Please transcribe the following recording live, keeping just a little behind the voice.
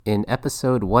in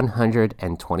episode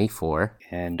 124.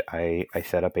 And I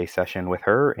set up a session with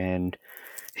her, and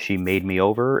she made me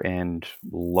over and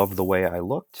loved the way I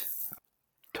looked,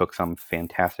 took some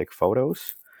fantastic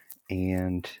photos,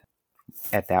 and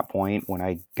at that point, when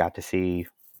I got to see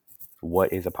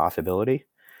what is a possibility,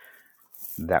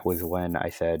 that was when I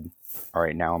said, all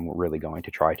right, now I'm really going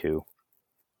to try to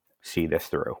see this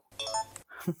through.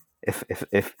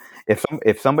 If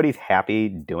somebody's happy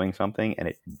doing something and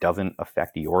it doesn't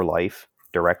affect your life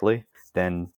directly,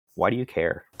 then why do you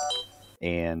care?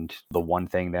 And the one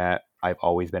thing that I've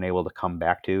always been able to come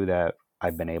back to, that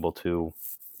I've been able to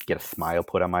get a smile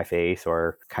put on my face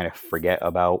or kind of forget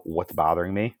about what's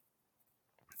bothering me,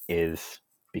 is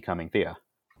becoming Thea.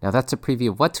 Now that's a preview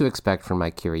of what to expect from my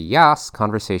Curi-YAAS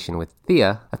conversation with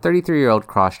Thea, a 33-year-old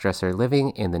crossdresser living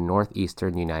in the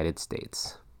Northeastern United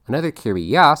States. Another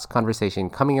Curi-YAAS conversation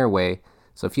coming your way,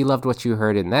 so if you loved what you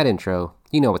heard in that intro,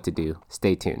 you know what to do.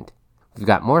 Stay tuned. We've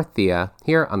got more Thea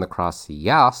here on the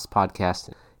Cross-YAAS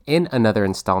podcast in another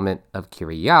installment of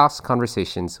Curi-YAAS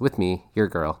conversations with me, your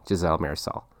girl, Giselle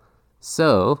Marisol.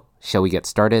 So, shall we get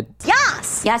started?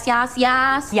 Yes! Yes, yes,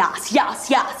 yes. Yes,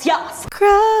 yes, yes, yes.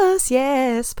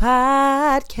 Cross-YAAS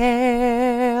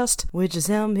podcast with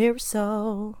Giselle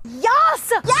Marisol.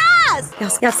 Yes! Yes!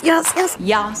 Yes, yes, yes, yes.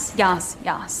 Yes, yes,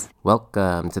 yes.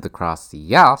 Welcome to the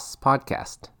Cross-YAAS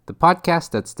podcast, the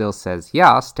podcast that still says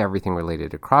yes to everything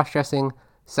related to cross-dressing,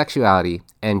 sexuality,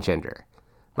 and gender.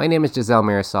 My name is Giselle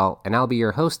Marisol, and I'll be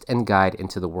your host and guide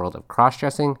into the world of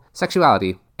cross-dressing,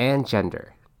 sexuality, and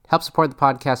gender. Help support the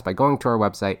podcast by going to our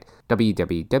website,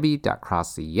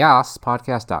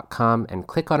 www.crossdresser.com, and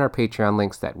click on our Patreon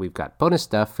links that we've got bonus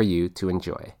stuff for you to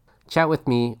enjoy. Chat with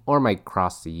me or my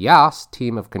Cross-YAAS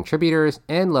team of contributors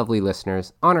and lovely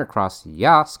listeners on our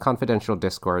Cross-YAAS confidential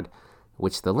Discord,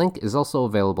 which the link is also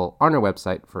available on our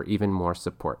website for even more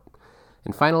support.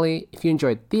 And finally, if you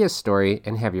enjoyed Thea's story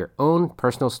and have your own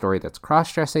personal story that's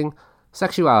cross-dressing,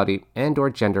 sexuality, and or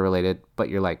gender related, but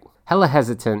you're like hella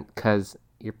hesitant because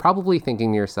you're probably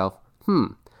thinking to yourself,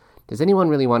 does anyone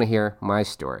really want to hear my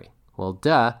story? Well,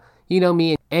 duh, you know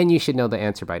me, and you should know the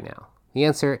answer by now. The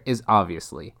answer is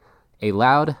obviously a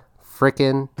loud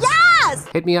frickin' Yes!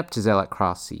 Hit me up, Giselle at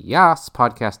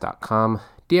crossdresserpodcast.com,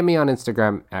 DM me on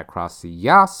Instagram at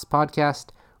crossdresserpodcast,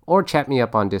 or chat me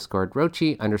up on Discord,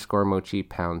 Rochi_Mochi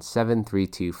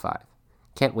 #7325.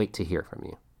 Can't wait to hear from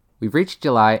you. We've reached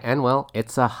July, and well,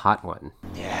 it's a hot one.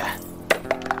 Yeah.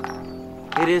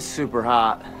 It is super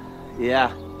hot.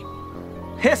 Yeah.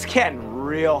 It's getting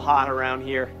real hot around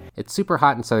here. It's super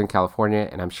hot in Southern California,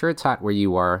 and I'm sure it's hot where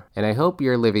you are, and I hope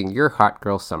you're living your hot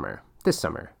girl summer this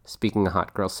summer. Speaking of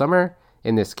hot girl summer,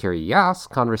 in this Curi-YAAS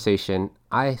conversation,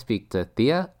 I speak to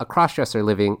Thea, a crossdresser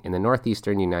living in the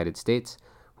Northeastern United States,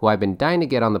 who I've been dying to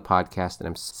get on the podcast, and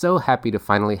I'm so happy to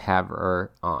finally have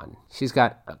her on. She's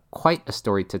got quite a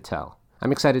story to tell.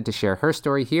 I'm excited to share her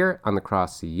story here on the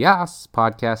Cross-YAAS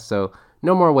podcast, so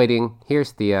no more waiting.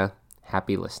 Here's Thea.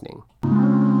 Happy listening.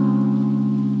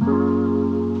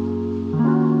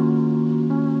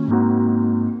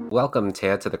 Welcome,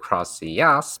 Thea, to the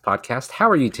Cross-YAAS podcast. How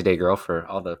are you today, girl, for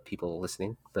all the people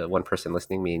listening, the one person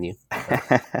listening, me and you?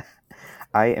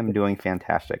 I am doing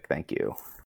fantastic, thank you.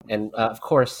 And of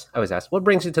course, I was asked, what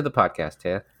brings you to the podcast,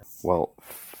 Thea? Well,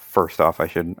 first off, I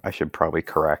should probably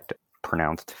correct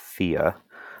pronounced Thea.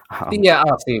 Yeah,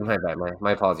 see, my bad.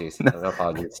 My apologies. No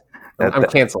apologies. I'm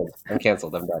canceled. I'm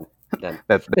done.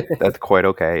 That's quite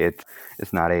okay.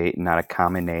 It's not a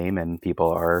common name, and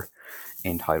people are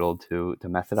entitled to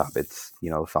mess it up. It's,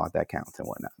 thought that counts and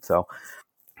whatnot. So,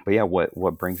 but yeah,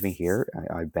 what brings me here?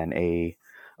 I've been a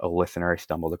listener. I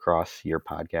stumbled across your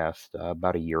podcast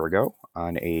about a year ago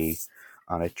on a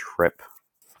trip.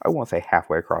 I won't say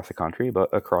halfway across the country, but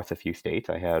across a few states.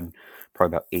 I had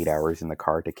probably about 8 hours in the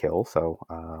car to kill. So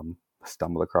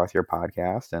stumbled across your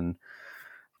podcast and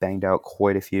banged out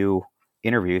quite a few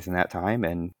interviews in that time,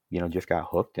 and just got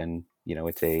hooked. And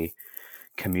it's a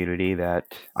community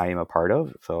that I am a part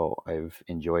of, so I've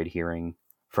enjoyed hearing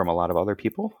from a lot of other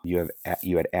people. You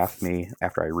had asked me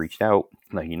after I reached out,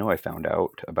 I found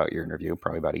out about your interview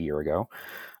probably about a year ago,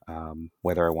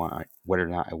 whether or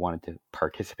not I wanted to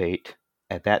participate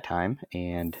at that time,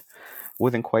 and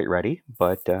wasn't quite ready,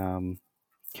 but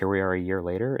here we are a year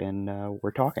later, and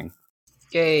we're talking.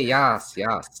 Yay, yes.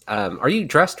 Are you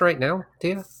dressed right now,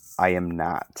 Thea? I am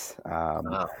not.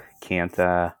 Can't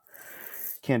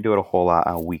do it a whole lot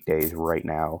on weekdays right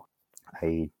now.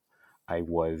 I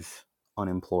was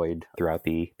unemployed throughout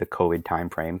the COVID time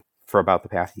frame for about the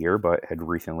past year, but had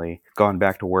recently gone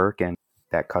back to work, and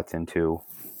that cuts into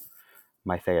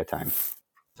my Thea time.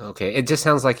 Okay, it just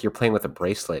sounds like you're playing with a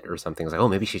bracelet or something. It's like, oh,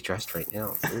 maybe she's dressed right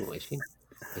now. Ooh, is she?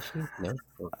 Is she?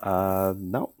 No.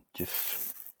 No,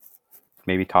 just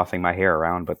maybe tossing my hair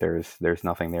around, but there's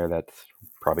nothing there that's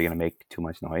probably going to make too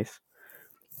much noise.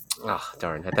 Oh,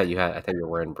 darn! I thought you were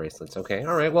wearing bracelets. Okay,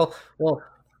 all right. Well.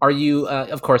 Are you?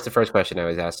 Of course, the first question I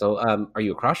always ask. So, are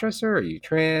you a crossdresser? Are you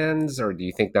trans, or do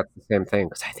you think that's the same thing?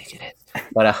 Because I think it is.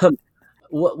 But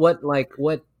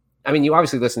what? I mean, you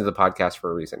obviously listen to the podcast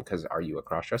for a reason. Because are you a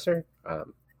crossdresser?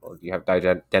 Or do you have to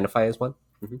identify as one?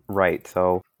 Hmm. Right.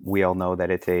 So we all know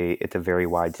that it's a very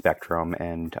wide spectrum,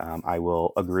 and I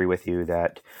will agree with you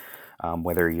that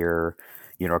whether you're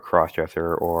a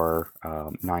crossdresser or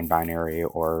non-binary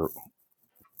or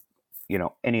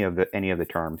any of the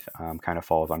terms kind of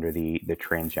falls under the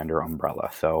transgender umbrella.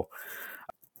 So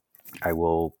I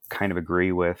will kind of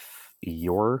agree with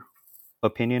your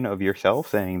opinion of yourself,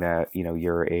 saying that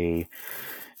you're a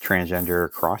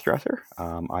transgender crossdresser.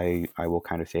 I will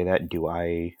kind of say that. Do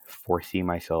I foresee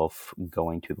myself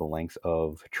going to the lengths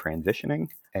of transitioning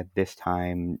at this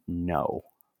time? No,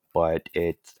 but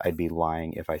I'd be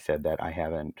lying if I said that I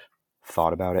haven't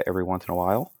thought about it every once in a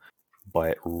while.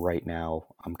 But right now,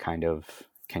 I'm kind of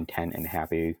content and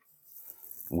happy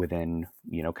within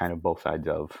kind of both sides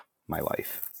of my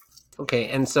life. Okay,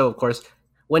 and so of course,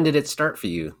 when did it start for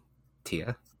you,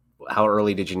 Tia? How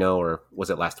early did you know, or was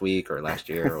it last week or last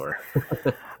year, or?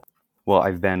 Well,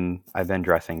 I've been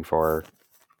dressing for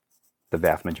the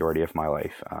vast majority of my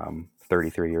life.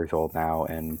 33 years old now,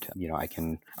 and I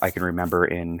can remember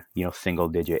in single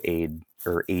digit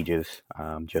ages,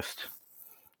 just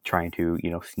trying to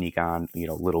sneak on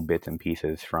little bits and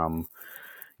pieces from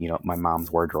my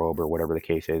mom's wardrobe or whatever the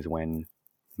case is when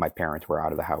my parents were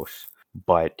out of the house.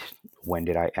 But when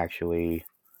did I actually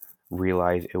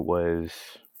realize it was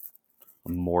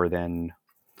more than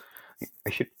I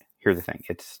should? Here's the thing: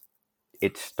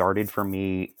 it started for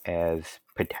me as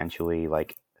potentially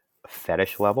like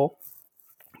fetish level,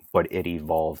 but it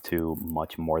evolved to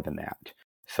much more than that.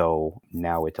 So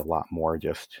now it's a lot more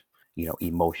just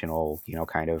emotional,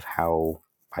 kind of how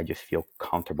I just feel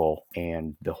comfortable,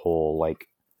 and the whole like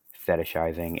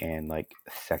fetishizing and like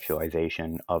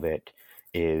sexualization of it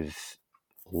is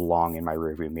long in my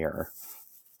rearview mirror.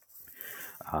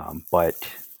 But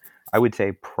I would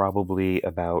say probably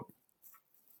about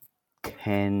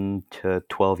 10 to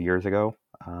 12 years ago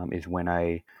is when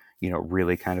I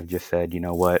really kind of just said, you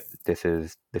know what, this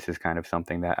is kind of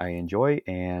something that I enjoy,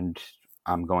 and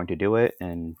I'm going to do it.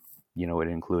 And it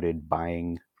included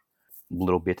buying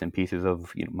little bits and pieces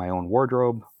of my own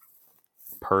wardrobe,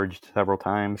 purged several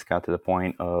times, got to the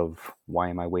point of why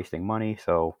am I wasting money,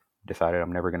 so decided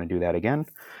I'm never going to do that again.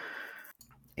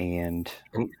 And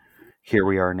here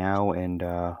we are now, and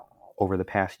over the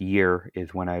past year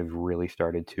is when I've really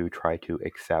started to try to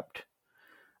accept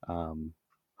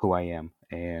who I am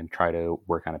and try to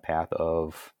work on a path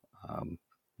of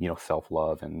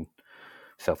self-love and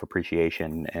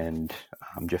self-appreciation, and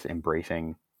just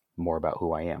embracing more about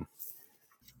who I am.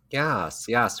 Yes,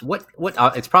 yes. What?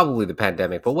 It's probably the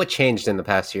pandemic, but what changed in the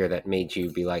past year that made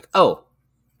you be like, oh,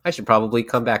 I should probably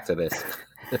come back to this?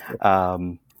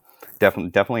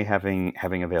 Definitely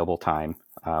having available time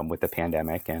with the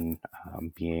pandemic, and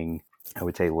being, I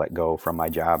would say, let go from my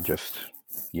job just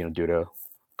due to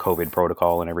COVID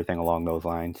protocol and everything along those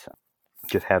lines.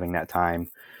 Just having that time.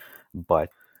 But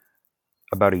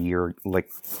about a year, like,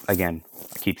 again,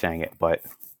 I keep saying it, but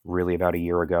really about a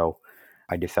year ago,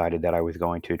 I decided that I was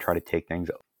going to try to take things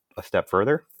a step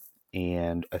further.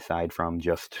 And aside from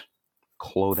just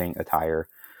clothing attire,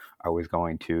 I was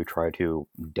going to try to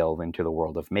delve into the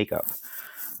world of makeup,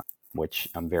 which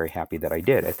I'm very happy that I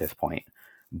did at this point.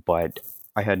 But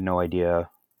I had no idea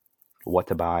what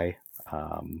to buy,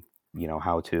 how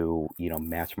to,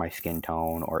 match my skin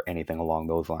tone or anything along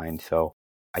those lines. So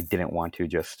I didn't want to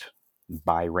just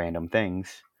buy random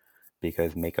things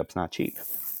because makeup's not cheap.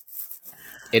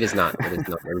 It is not. It is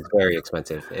not. It is very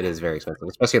expensive. It is very expensive,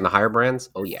 especially in the higher brands.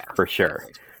 Oh yeah, For sure.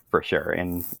 For sure.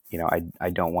 And, I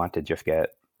don't want to just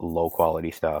get low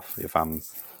quality stuff. If I'm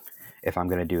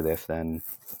going to do this, then,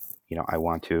 I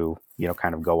want to,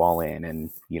 kind of go all in and,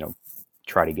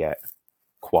 try to get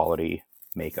quality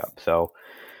makeup. So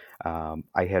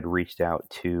I had reached out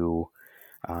to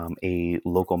a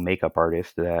local makeup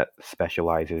artist that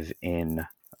specializes in,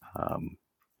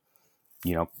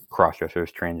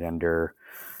 cross-dressers, transgender,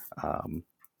 um,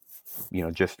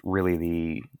 just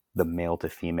really the male to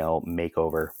female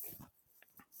makeover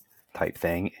type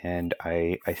thing. And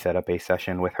I set up a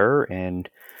session with her, and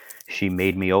she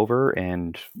made me over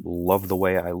and loved the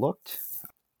way I looked,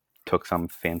 took some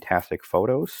fantastic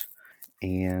photos,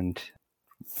 and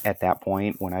at that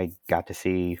point, when I got to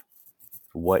see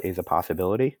what is a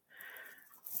possibility,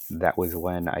 that was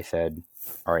when I said,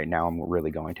 all right, now I'm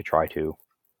really going to try to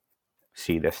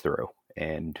see this through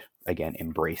and again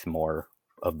embrace more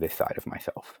of this side of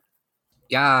myself.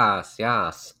 Yes,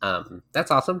 yes.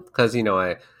 That's awesome because you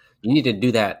need to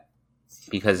do that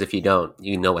because if you don't,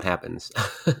 you know what happens.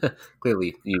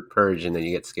 Clearly, you purge and then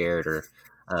you get scared or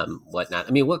whatnot.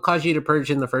 I mean, what caused you to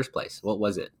purge in the first place? What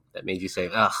was it that made you say,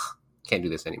 "Ugh, can't do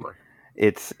this anymore"?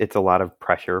 It's a lot of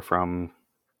pressure from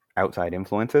outside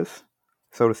influences,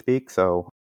 so to speak. So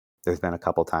there's been a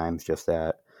couple times just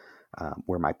that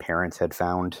where my parents had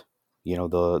found,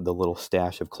 the little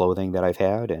stash of clothing that I've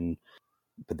had, and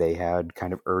they had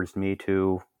kind of urged me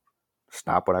to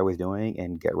stop what I was doing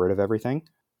and get rid of everything,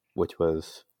 which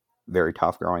was very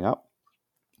tough growing up.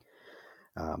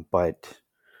 But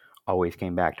always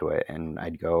came back to it, and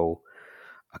I'd go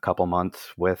a couple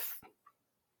months with,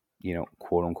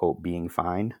 quote unquote, being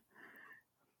fine.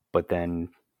 But then,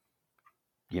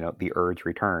 the urge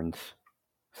returns,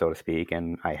 so to speak,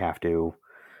 and I have to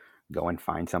go and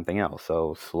find something else.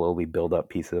 So slowly build up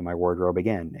pieces of my wardrobe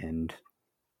again, and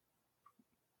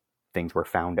things were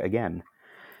found again.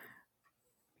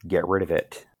 Get rid of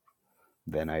it.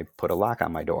 Then I put a lock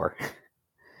on my door,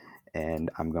 and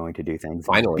I'm going to do things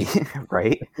Finally.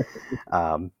 right.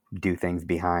 Do things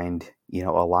behind, a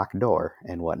locked door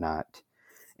and whatnot,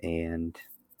 and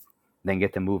then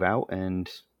get to move out and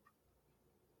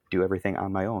do everything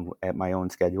on my own at my own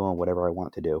schedule and whatever I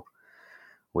want to do,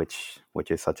 which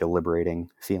is such a liberating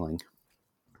feeling.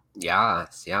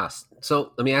 Yes, yes.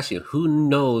 So let me ask you, who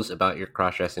knows about your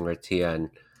cross-dressing with Tia? And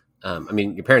I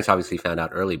mean, your parents obviously found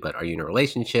out early, but are you in a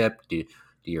relationship? Do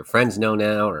your friends know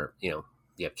now, or do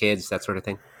you have kids, that sort of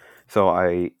thing? So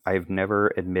I've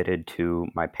never admitted to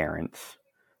my parents.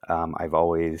 I've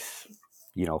always,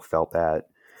 felt that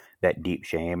deep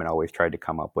shame and always tried to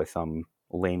come up with some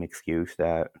lame excuse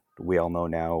that we all know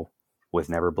now was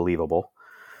never believable.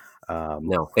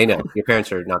 No, they know. Your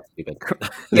parents are not stupid.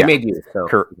 They yeah, made you.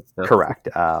 So. correct.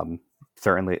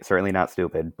 Certainly not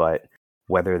stupid, but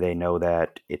whether they know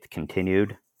that it's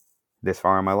continued this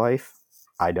far in my life,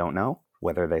 I don't know.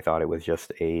 Whether they thought it was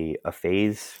just a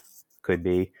phase, could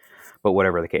be, but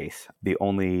whatever the case, the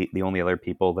only other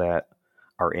people that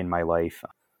are in my life,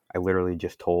 I literally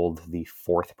just told the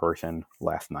fourth person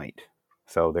last night.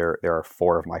 So there are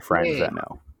four of my friends that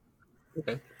know.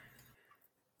 Okay.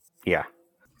 Yeah.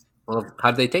 Well,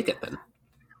 how did they take it then?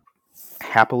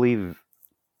 Happily,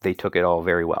 they took it all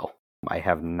very well. I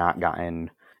have not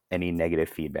gotten any negative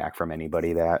feedback from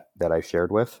anybody that I've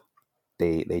shared with.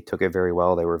 They took it very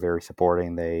well. They were very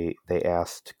supporting. They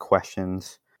asked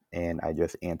questions, and I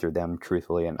just answered them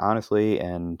truthfully and honestly,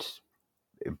 and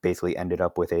it basically ended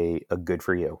up with a good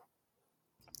for you.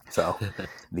 So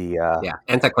the yeah,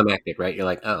 anticlimactic, right? You're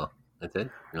like, oh, that's it,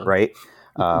 really? Right.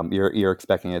 You're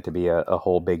expecting it to be a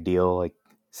whole big deal, like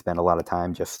spend a lot of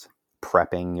time just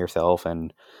prepping yourself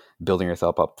and building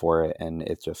yourself up for it, and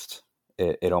it's just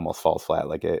it almost falls flat.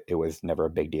 Like it was never a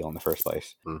big deal in the first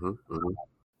place. Mm-hmm, mm-hmm.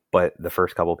 But the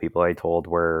first couple of people I told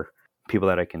were people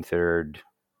that I considered,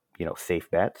 safe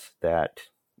bets, that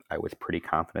I was pretty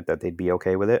confident that they'd be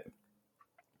okay with it.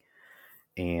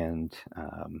 And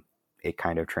it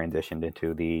kind of transitioned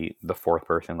into the fourth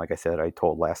person, like I said, I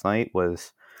told last night,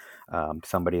 was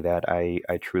somebody that I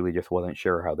truly just wasn't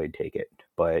sure how they'd take it.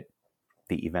 But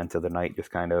the events of the night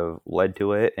just kind of led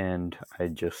to it, and I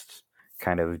just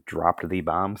kind of dropped the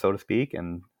bomb, so to speak,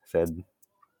 and said,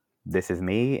 this is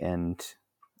me. And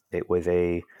it was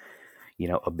a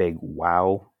big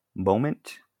wow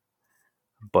moment.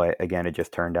 But again, it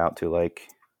just turned out to like,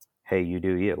 hey, you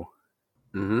do you.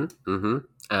 Mm-hmm.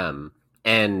 Mm-hmm.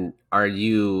 And are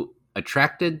you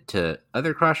attracted to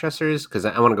other cross-dressers? Because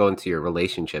I want to go into your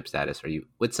relationship status. Are you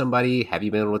with somebody? Have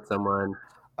you been with someone?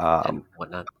 And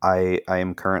whatnot? I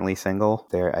am currently single.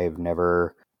 I've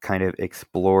never kind of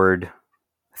explored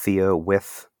Thea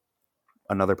with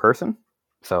another person.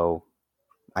 So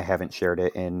I haven't shared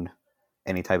it in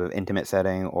any type of intimate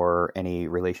setting or any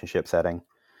relationship setting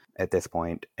at this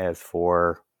point. As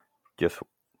for just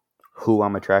who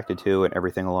I'm attracted to and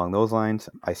everything along those lines,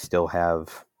 I still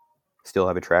have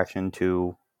attraction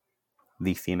to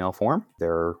the female form.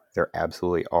 There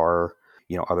absolutely are,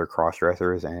 other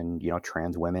cross-dressers and,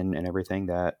 trans women and everything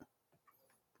that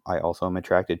I also am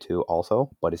attracted to also,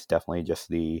 but it's definitely just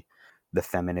the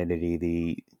femininity,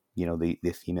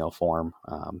 the female form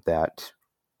that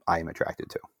I am attracted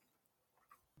to.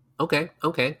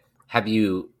 Okay. Have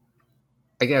you,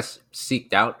 I guess,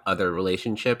 seeked out other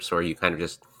relationships, or are you kind of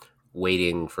just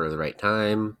waiting for the right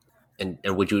time? And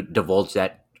would you divulge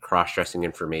that cross-dressing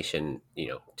information,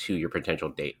 to your potential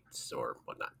dates or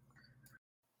whatnot?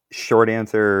 Short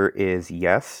answer is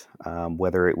yes.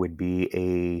 Whether it would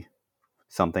be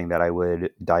something that I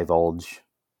would divulge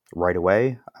right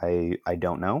away, I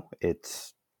don't know.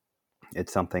 It's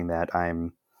something that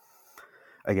I'm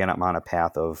on a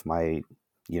path of my,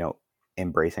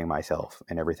 embracing myself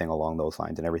and everything along those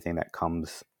lines and everything that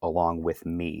comes along with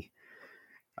me.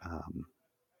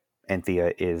 And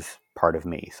Thea is part of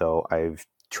me. So I've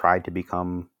tried to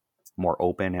become more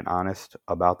open and honest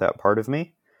about that part of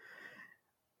me.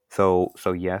 So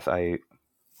yes, I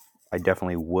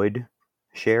definitely would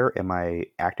share. Am I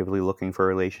actively looking for a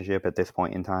relationship at this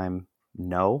point in time?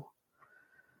 No.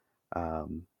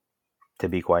 To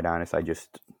be quite honest, I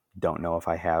just don't know if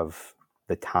I have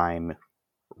the time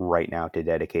right now to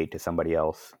dedicate to somebody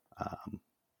else.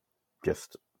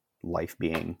 Just life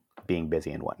being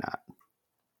busy and whatnot.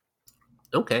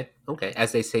 Okay.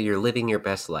 As they say, you're living your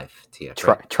best life, Tia.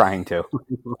 Trying to.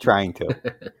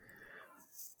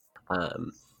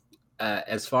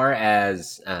 As far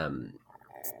as let's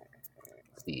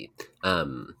see,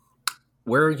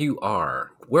 where you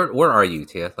are, where are you,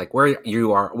 Tia? Like where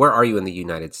are you in the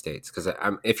United States? Because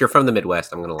if you're from the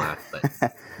Midwest, I'm gonna laugh.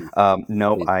 But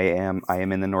no, I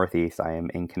am in the Northeast. I am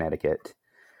in Connecticut.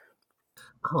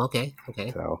 Oh, okay.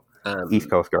 So East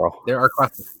Coast girl. There are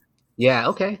yeah,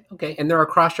 okay, and there are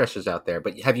cross-dressers out there.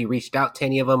 But have you reached out to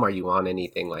any of them? Are you on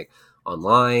anything like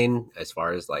online, as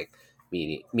far as like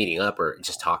meeting up or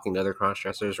just talking to other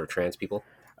cross-dressers or trans people?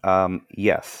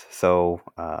 Yes. So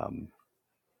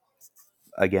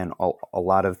again, a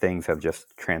lot of things have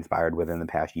just transpired within the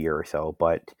past year or so,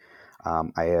 but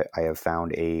I have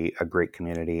found a great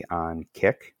community on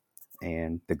Kik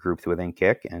and the groups within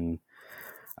Kik, and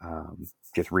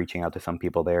just reaching out to some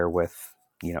people there with,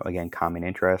 again, common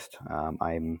interest.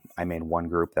 I'm in one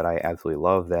group that I absolutely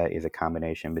love that is a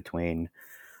combination between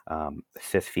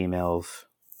cis females,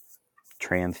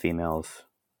 trans females,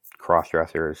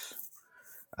 cross-dressers,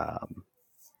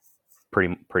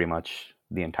 pretty much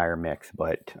the entire mix,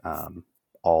 but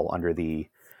all under the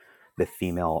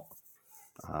female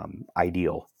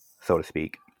ideal, so to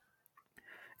speak,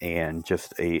 and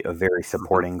just a very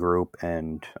supporting group.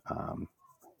 And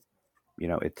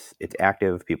it's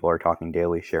active. People are talking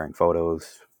daily, sharing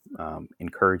photos,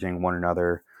 encouraging one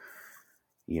another,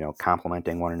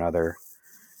 complimenting one another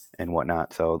and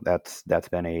whatnot. So that's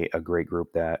been a great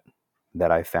group that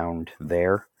I found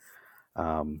there.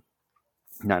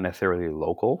 Not necessarily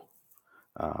local.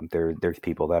 There's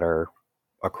people that are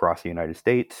across the United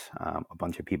States, a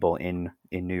bunch of people in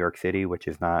New York City, which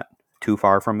is not too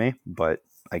far from me, but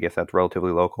I guess that's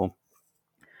relatively local.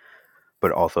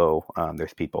 But also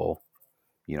there's people,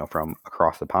 from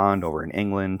across the pond over in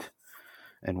England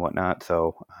and whatnot.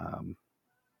 So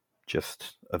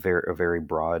just a very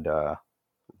broad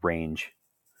range.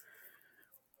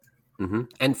 Mm-hmm.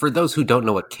 And for those who don't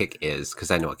know what Kik is,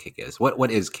 because I know what Kik is, what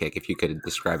is Kik? If you could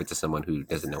describe it to someone who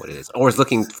doesn't know what it is or is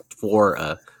looking for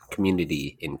a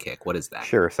community in Kik, what is that?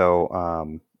 Sure.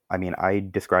 So, I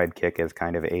describe Kik as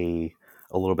kind of a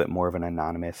little bit more of an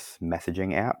anonymous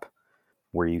messaging app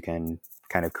where you can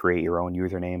kind of create your own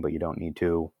username, but you don't need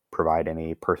to provide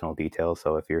any personal details.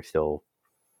 So if you're still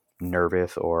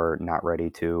nervous or not ready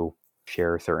to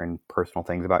share certain personal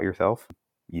things about yourself,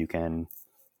 you can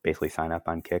basically sign up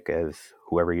on Kik as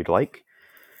whoever you'd like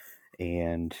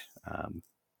and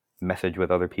message with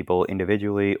other people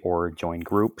individually or join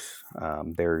groups.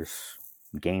 There's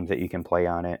games that you can play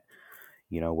on it,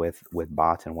 with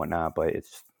bots and whatnot, but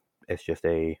it's just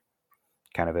a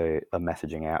kind of a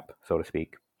messaging app, so to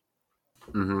speak.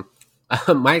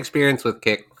 Mm-hmm. My experience with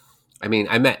Kik, I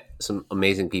met some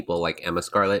amazing people like Emma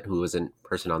Scarlett, who was a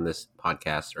person on this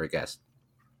podcast or a guest,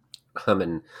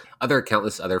 and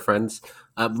countless other friends.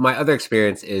 My other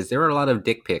experience is there are a lot of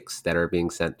dick pics that are being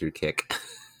sent through Kik.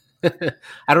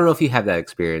 I don't know if you have that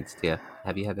experience. Yeah,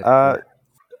 have you had that?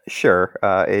 Sure.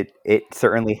 It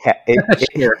certainly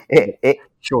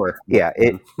Sure. Yeah,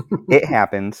 it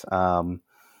happens.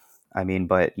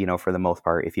 But for the most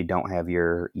part, if you don't have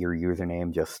your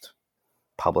username just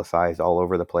publicized all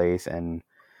over the place, and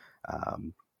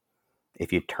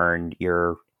if you turn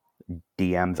your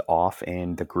DMs off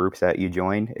in the groups that you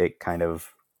join, it kind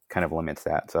of limits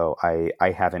that. So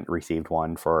I haven't received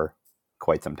one for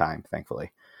quite some time,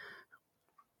 thankfully.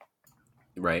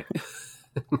 Right.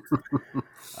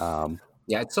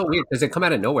 Yeah, it's so weird because they come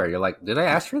out of nowhere. You're like, did I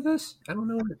ask for this? I don't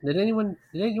know. Did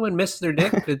anyone miss their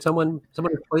dick? Did someone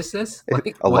replace this?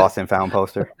 Like, a lost and found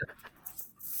poster.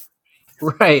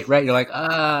 Right. You're like,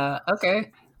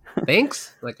 okay,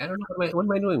 thanks. Like, I don't know what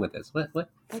am I doing with this? What?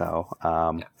 So,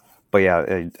 but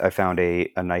yeah, I found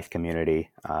a nice community,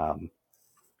 on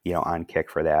Kick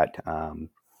for that.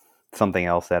 Something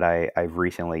else that I've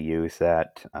recently used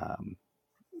that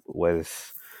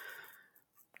was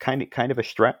kind of a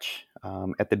stretch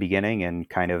at the beginning and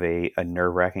kind of a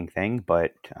nerve-wracking thing,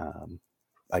 but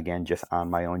again, just on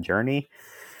my own journey,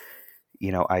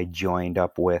 I joined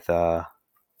up with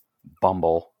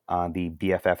Bumble on the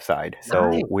BFF side. So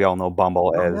Nice. we all know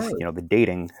Bumble Oh, as nice. the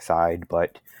dating side,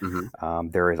 but Mm-hmm.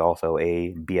 there is also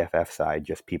a BFF side,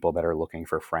 just people that are looking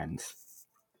for friends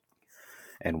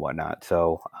and whatnot.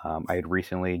 So I had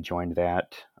recently joined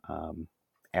that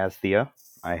as Thea.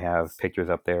 I have pictures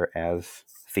up there as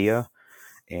Thea,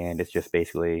 and it's just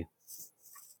basically,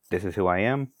 this is who I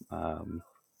am. I'm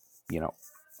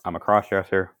a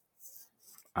crossdresser.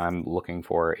 I'm looking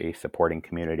for a supporting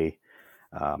community.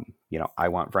 I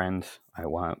want friends. I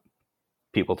want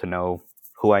people to know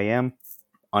who I am,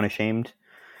 unashamed,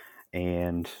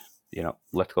 and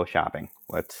let's go shopping.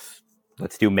 Let's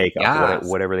do makeup, Yes.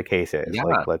 whatever the case is. Yeah.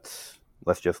 Like let's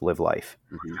just live life.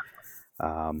 Mm-hmm.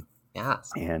 Um,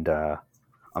 Yes. and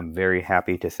I'm very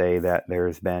happy to say that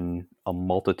there's been a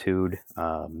multitude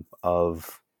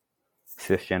of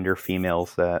cisgender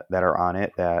females that are on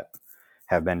it that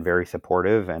have been very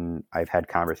supportive, and I've had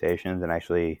conversations and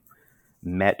actually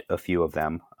met a few of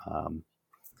them.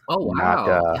 Oh, Not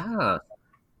wow. Yeah.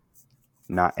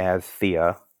 not as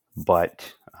Thea,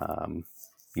 but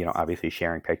obviously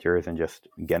sharing pictures and just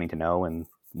getting to know and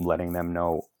letting them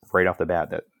know right off the bat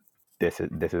that this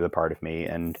is a part of me,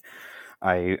 and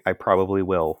I probably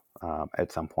will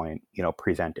at some point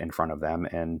present in front of them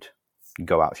and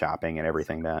go out shopping and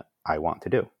everything that I want to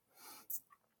do.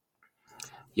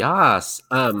 Yes.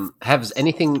 Has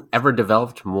anything ever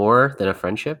developed more than a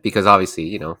friendship? Because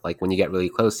obviously, like when you get really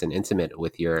close and intimate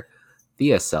with your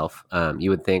Thea self, you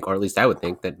would think, or at least I would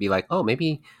think, that'd be like, oh,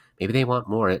 maybe they want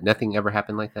more. Nothing ever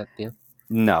happened like that, Thea?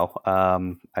 No,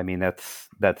 I mean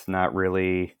that's not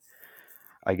really,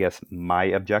 I guess, my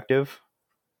objective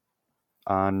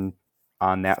on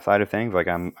that side of things. Like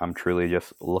I'm truly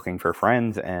just looking for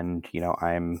friends, and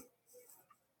I'm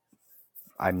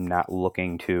not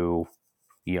looking to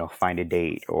find a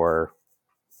date or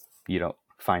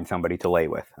find somebody to lay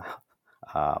with.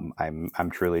 I'm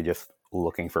truly just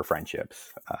looking for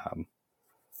friendships.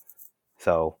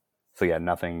 So yeah,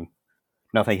 nothing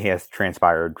has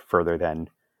transpired further than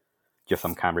just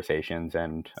some conversations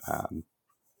and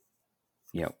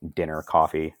dinner,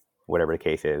 coffee, whatever the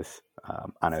case is,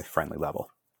 on a friendly level.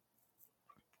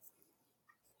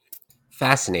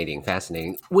 Fascinating,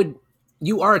 fascinating. Would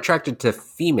you are attracted to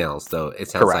females though? It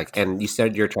sounds like, Correct. and you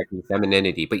said you're attracted to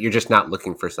femininity, but you're just not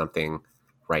looking for something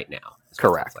right now. Is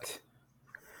what it sounds like. Correct.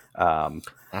 Um,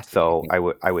 so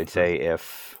Fascinating. I would say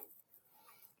if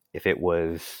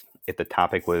the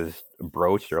topic was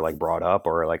broached or like brought up,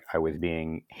 or like I was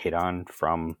being hit on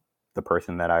from the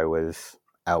person that I was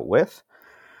out with,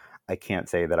 I can't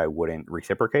say that I wouldn't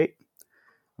reciprocate.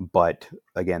 But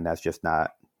again, that's just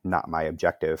not my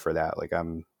objective for that. Like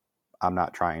I'm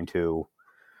not trying to,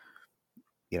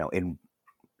 in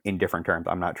different terms,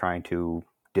 I'm not trying to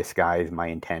disguise my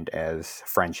intent as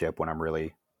friendship when I'm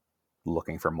really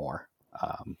looking for more.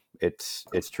 It's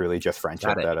truly just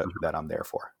friendship Got it. that I'm there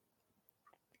for.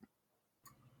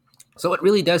 So it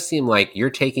really does seem like you're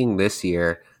taking this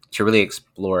year to really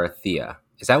explore Thea.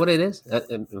 Is that what it is? That's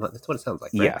what it sounds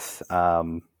like, right? Yes.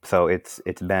 So it's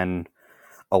been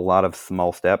a lot of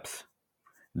small steps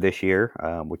this year,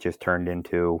 which has turned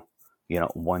into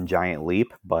one giant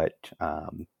leap. But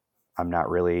I'm not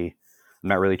really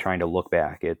trying to look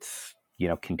back. It's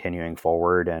continuing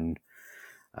forward, and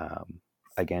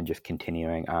again, just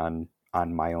continuing on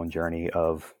my own journey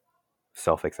of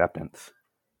self acceptance.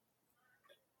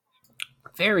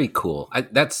 Very cool.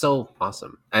 That's so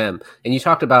awesome. And you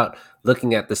talked about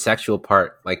looking at the sexual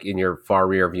part, like in your far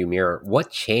rear view mirror.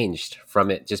 What changed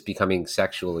from it just becoming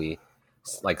sexually,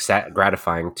 like,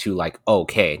 gratifying to like,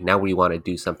 okay, now we want to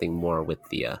do something more with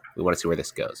Thea. We want to see where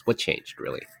this goes. What changed,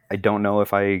 really? I don't know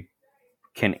if I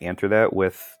can answer that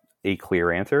with a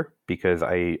clear answer, because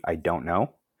I don't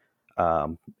know.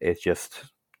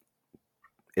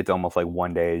 It's almost like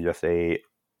one day just a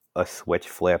switch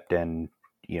flipped, and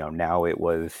now it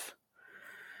was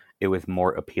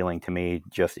more appealing to me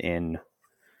just in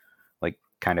like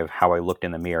kind of how I looked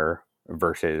in the mirror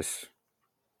versus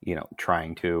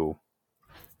trying to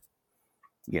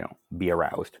be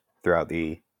aroused throughout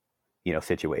the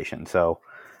situation. So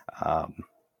um,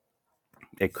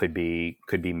 it could be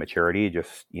maturity,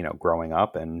 just growing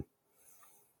up, and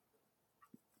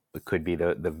it could be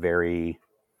the very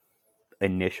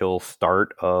initial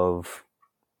start of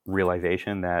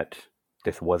realization that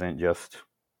this wasn't just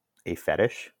a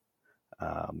fetish,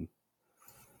 and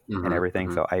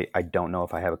everything. So I don't know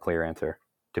if I have a clear answer,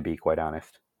 to be quite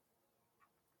honest.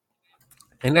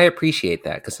 And I appreciate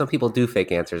that, because some people do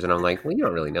fake answers, and I'm like, well, you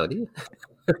don't really know, do you?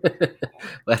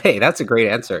 But hey, that's a great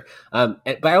answer.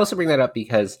 But I also bring that up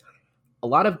because a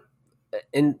lot of,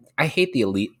 and I hate the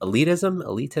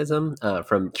elitism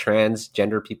from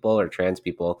transgender people or trans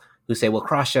people who say, well,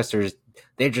 cross-dressers,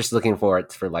 they're just looking for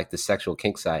it for like the sexual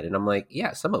kink side. And I'm like,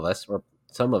 yeah, some of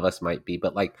us might be,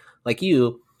 but like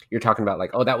you're talking about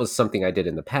like, oh, that was something I did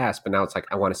in the past, but now it's like,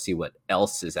 I want to see what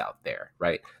else is out there,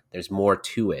 right? There's more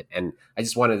to it. And I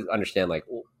just want to understand, like,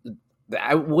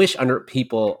 I wish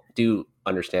people do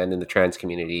understand in the trans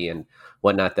community and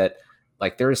whatnot that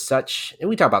like there is such, and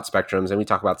we talk about spectrums and we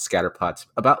talk about scatter plots,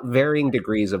 about varying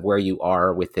degrees of where you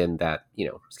are within that,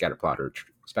 scatter plot or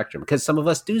spectrum. Because some of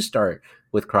us do start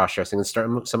with cross-dressing and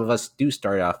some of us do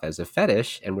start off as a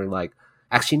fetish, and we're like,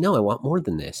 actually, no, I want more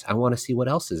than this. I want to see what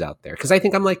else is out there. Because I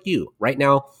think I'm like you right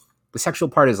now. The sexual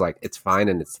part is like, it's fine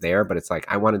and it's there, but it's like,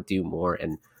 I want to do more.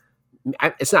 And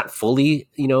it's not fully,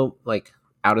 like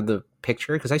out of the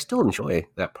picture, because I still enjoy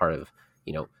that part of,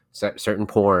 certain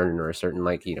porn or certain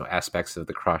like, aspects of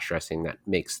the cross-dressing that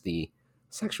makes the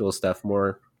sexual stuff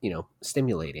more,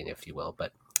 stimulating, if you will.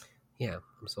 But yeah,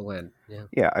 I'm so glad.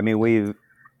 Yeah. I mean,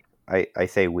 I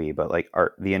say we, but like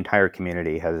the entire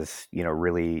community has,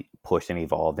 really pushed and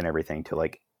evolved and everything to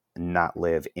like not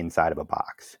live inside of a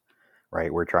box,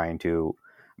 right? We're trying to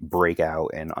break out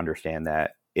and understand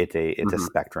that it's a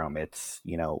spectrum. It's,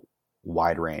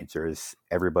 wide range.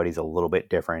 Everybody's a little bit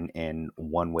different in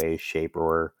one way, shape,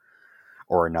 or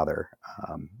another.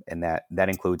 And that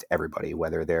includes everybody,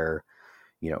 whether they're,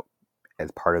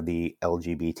 as part of the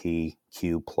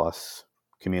LGBTQ plus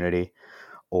community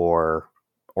or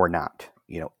not.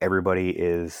 Everybody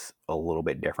is a little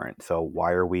bit different. So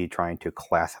why are we trying to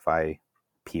classify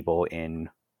people in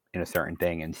a certain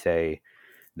thing and say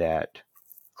that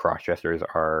cross-dressers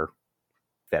are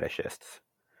fetishists?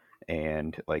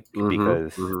 And like,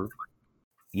 because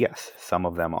yes, some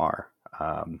of them are,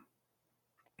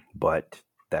 but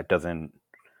that doesn't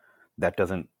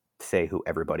say who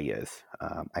everybody is.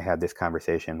 I had this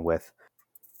conversation with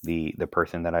the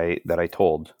person that I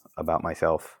told about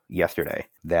myself yesterday,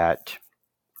 that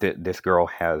this girl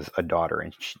has a daughter,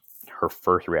 and her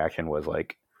first reaction was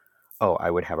like, oh, I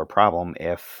would have a problem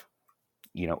if,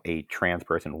 a trans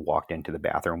person walked into the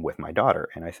bathroom with my daughter.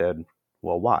 And I said,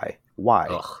 well, why?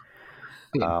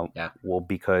 Yeah. Well,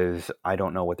 because I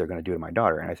don't know what they're going to do to my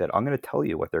daughter. And I said, I'm going to tell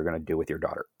you what they're going to do with your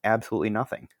daughter. Absolutely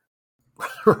nothing.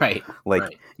 Right. Like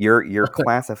right. you're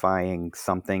classifying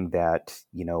something that,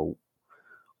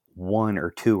 one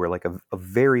or two, or like a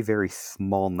very, very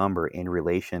small number in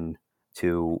relation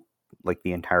to like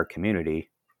the entire community,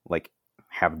 like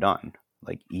have done.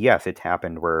 Like, yes, it's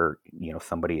happened where,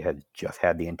 somebody had just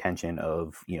had the intention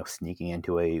of, sneaking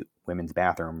into a women's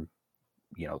bathroom,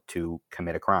 to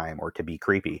commit a crime or to be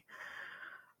creepy.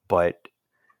 But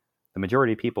the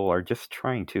majority of people are just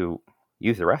trying to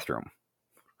use the restroom.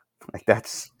 Like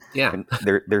that's,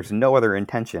 there's no other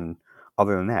intention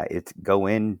other than that. It's go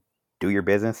in, do your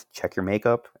business, check your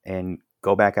makeup, and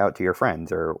go back out to your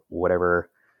friends or whatever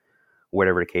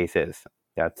the case is.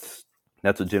 That's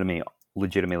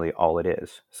legitimately all it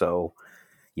is. So,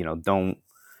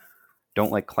 don't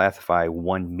like classify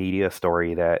one media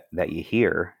story that you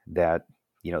hear that,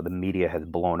 the media has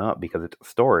blown up because it's a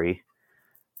story,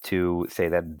 to say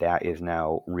that is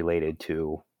now related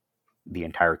to the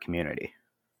entire community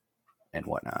and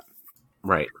whatnot.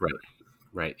 Right.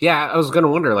 Yeah, I was gonna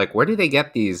wonder, like, where do they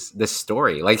get this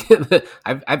story? Like,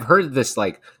 I've heard this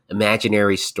like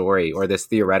imaginary story or this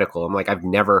theoretical. I'm like, I've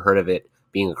never heard of it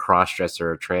being a cross-dresser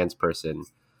or trans person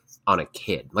on a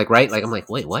kid. Like, right? Like, I'm like,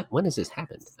 wait, what? When has this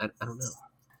happened? I don't know.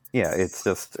 Yeah, it's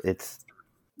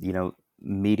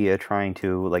media trying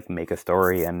to like make a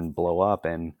story and blow up,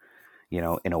 and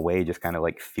in a way just kind of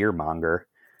like fearmonger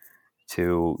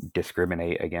to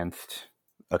discriminate against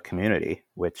a community,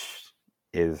 which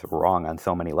is wrong on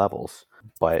so many levels.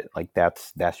 But like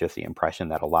that's just the impression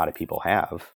that a lot of people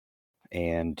have.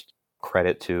 And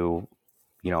credit to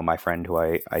my friend who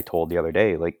I told the other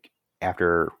day, like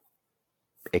after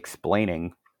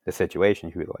explaining the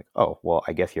situation, he was like, oh, well,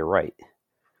 I guess you're right.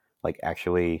 Like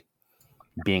actually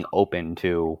being open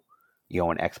to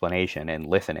an explanation and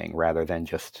listening rather than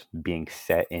just being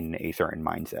set in a certain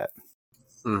mindset.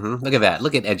 Look at that.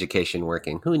 Look at education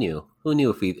working. Who knew? Who knew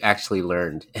if we actually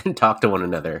learned and talked to one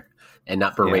another and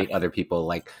not berate other people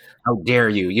like, how dare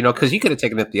you? Because you could have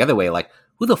taken it the other way. Like,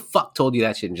 who the fuck told you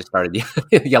that shit, and just started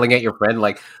yelling at your friend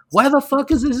like, why the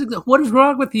fuck is this? What is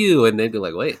wrong with you? And they'd be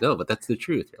like, wait, no, but that's the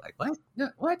truth. You're like, what? No,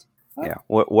 what? Yeah.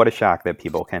 What a shock that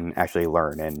people can actually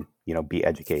learn and, be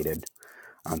educated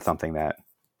on something that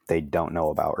they don't know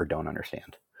about or don't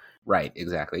understand. Right,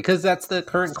 exactly. Because that's the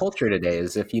current culture today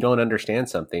is if you don't understand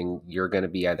something, you're going to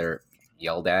be either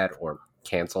yelled at or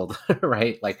canceled,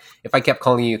 right? Like if I kept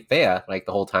calling you Thea like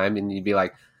the whole time and you'd be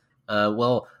like,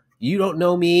 well, you don't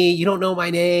know me, you don't know my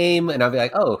name. And I'll be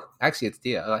like, oh, actually it's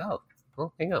Thea. I'm like, oh,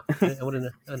 well, there you go. I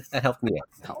wouldn't that helped me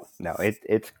out. No,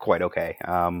 it's quite okay.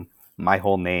 My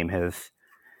whole name has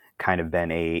kind of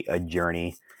been a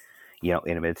journey,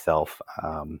 in of itself.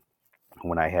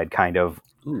 When I had kind of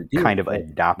Ooh, dude, right.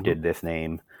 adopted this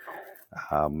name,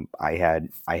 I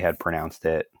had pronounced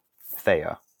it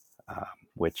Thea,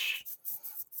 which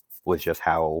was just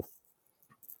how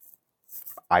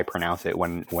I pronounce it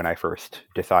when I first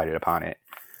decided upon it.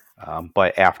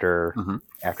 But after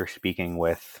speaking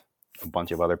with a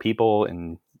bunch of other people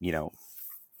and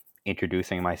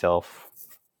introducing myself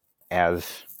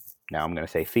as, now I'm going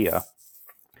to say Thea,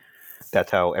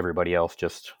 that's how everybody else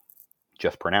just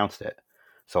pronounced it.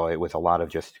 So it was a lot of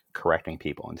just correcting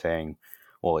people and saying,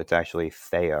 well, it's actually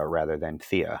Thea rather than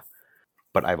Thea.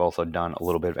 But I've also done a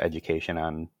little bit of education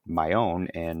on my own,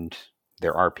 and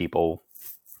there are people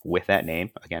with that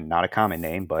name. Again, not a common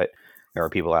name, but there are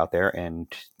people out there, and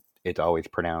it's always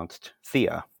pronounced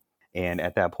Thea. And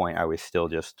at that point, I was still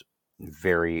just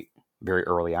very, very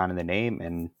early on in the name,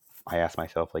 and I asked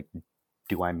myself, like,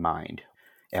 do I mind?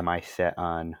 Am I set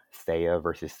on Thea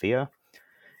versus Thea?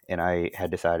 And I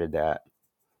had decided that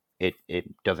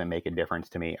it doesn't make a difference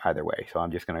to me either way. So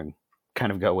I'm just going to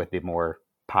kind of go with the more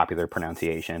popular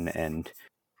pronunciation. And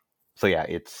so, yeah,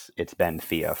 it's been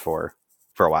Thea for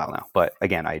a while now. But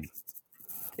again,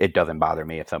 it doesn't bother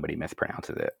me if somebody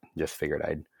mispronounces it. Just figured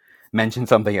I'd mention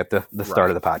something at the start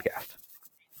of the podcast.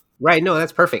 Right. No,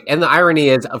 that's perfect. And the irony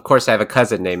is, of course, I have a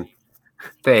cousin named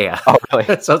Thea. Oh,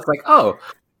 really? So it's like, oh,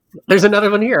 there's another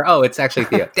one here. Oh, it's actually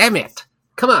Thea. Damn it.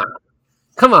 Come on.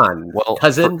 Well,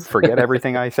 cousin. Forget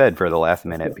everything I said for the last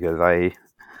minute, because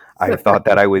I thought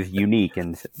that I was unique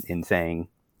in saying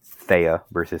Thea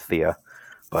versus Thea.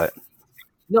 But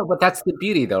No, but that's the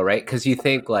beauty though, right? Because you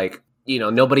think like,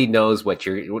 nobody knows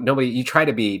you try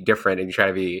to be different and you try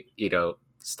to be,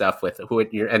 stuff with who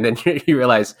you're, and then you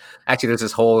realize actually there's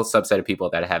this whole subset of people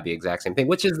that have the exact same thing,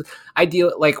 which is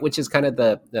ideal, which is kind of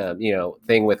the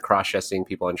thing with cross-dressing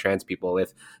people and trans people,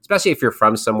 especially if you're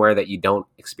from somewhere that you don't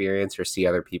experience or see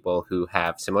other people who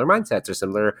have similar mindsets or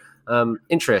similar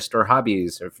interests or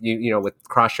hobbies, or if with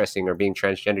cross-dressing or being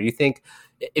transgender, you think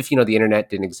if the internet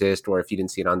didn't exist or if you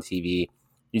didn't see it on TV,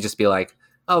 you just be like,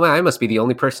 oh man, I must be the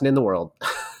only person in the world.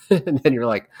 And then you're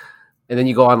like, and then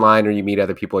you go online or you meet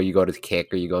other people, or you go to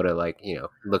Kick, or you go to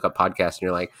look up podcasts, and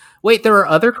you're like, wait, there are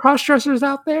other cross-dressers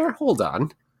out there? Hold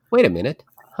on. Wait a minute.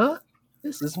 Huh?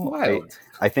 This is wild.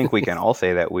 I think we can all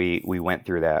say that we went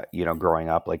through that, growing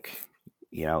up. Like,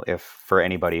 if for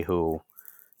anybody who,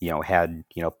 had,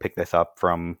 picked this up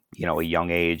from, a young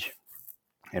age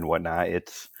and whatnot,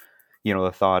 it's,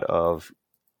 the thought of,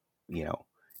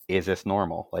 is this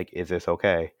normal? Like, is this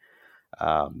okay?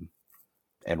 And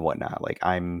whatnot. Like,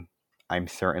 I'm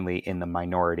certainly in the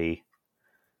minority,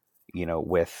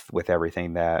 with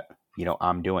everything that,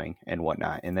 I'm doing and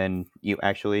whatnot. And then you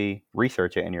actually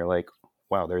research it and you're like,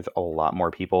 wow, there's a lot more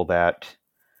people that,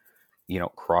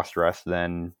 cross-dress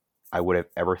than I would have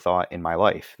ever thought in my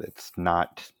life. It's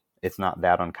not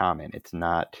that uncommon. It's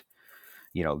not,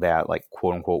 that like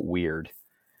quote unquote weird.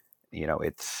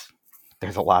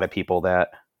 There's a lot of people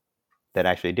that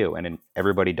actually do. And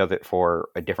everybody does it for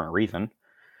a different reason,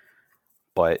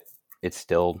 but it's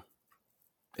still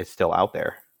out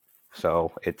there.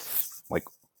 So it's like,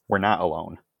 we're not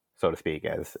alone, so to speak,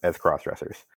 as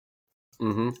cross-dressers.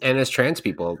 Mm-hmm. And as trans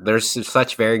people, there's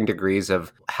such varying degrees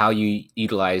of how you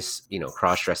utilize,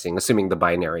 cross-dressing, assuming the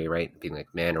binary, right? Being like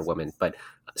man or woman, but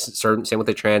same with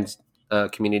the trans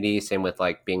community, same with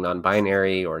like being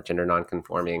non-binary or gender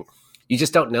non-conforming. You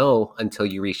just don't know until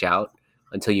you reach out,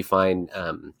 until you find,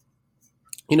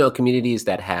 communities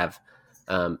that have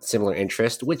similar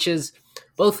interest, which is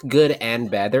both good and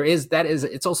bad.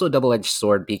 It's also a double-edged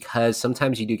sword, because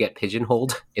sometimes you do get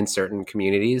pigeonholed in certain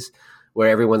communities where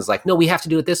everyone's like, no, we have to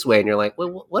do it this way. And you're like,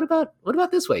 well, what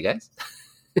about this way, guys?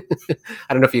 I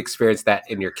don't know if you experienced that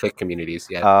in your Kick communities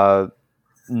yet.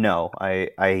 No,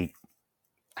 I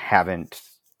haven't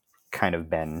kind of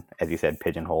been, as you said,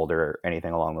 pigeonholed or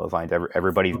anything along those lines.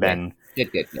 Everybody's been,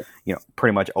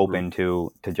 pretty much open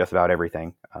to just about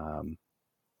everything.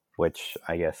 Which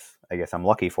I guess I'm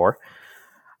lucky for.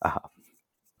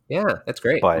 Yeah, that's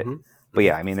great. But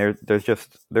yeah, I mean,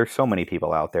 there's so many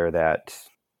people out there that,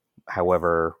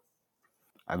 however,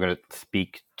 I'm going to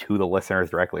speak to the listeners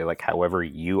directly. Like, however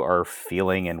you are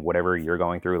feeling and whatever you're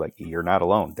going through, like, you're not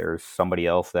alone. There's somebody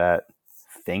else that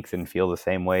thinks and feels the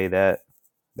same way that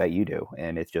you do.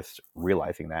 And it's just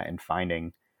realizing that and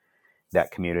finding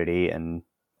that community and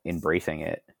embracing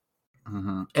it.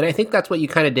 Mm-hmm. And I think that's what you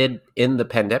kind of did in the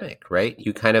pandemic, right?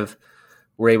 You kind of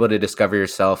were able to discover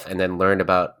yourself and then learn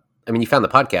about, I mean, you found the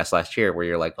podcast last year where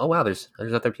you're like, oh, wow, there's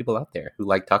other people out there who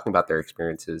like talking about their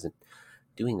experiences and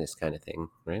doing this kind of thing,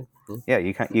 right? Yeah,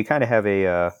 you kind of have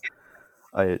a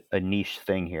niche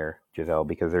thing here, Giselle,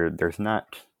 because there's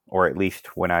not, or at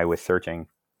least when I was searching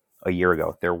a year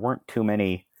ago, there weren't too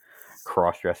many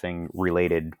cross-dressing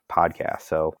related podcasts.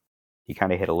 So you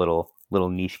kind of hit a little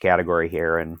niche category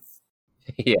here. And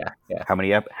yeah. How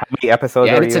many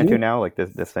episodes are you into now? Like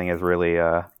this thing has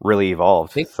really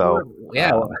evolved. So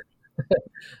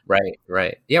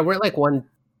right. Yeah, we're at like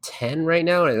 110 right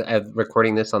now. I'm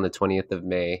recording this on the 20th of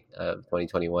May of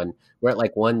 2021. We're at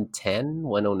like 110,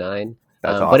 109.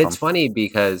 That's awesome. But it's funny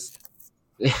because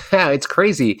it's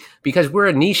crazy because we're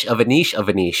a niche of a niche of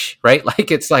a niche, right?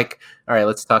 Like it's like, all right,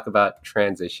 let's talk about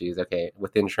trans issues. Okay,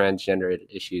 within transgender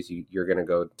issues, you're going to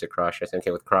go to cross-dressing.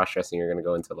 Okay, with cross-dressing, you're going to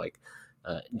go into like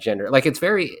gender. Like it's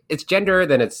gender,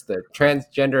 then it's the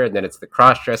transgender, and then it's the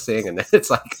cross-dressing, and then it's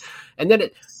like, and then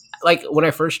it, like when I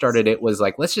first started, it was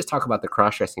like, let's just talk about the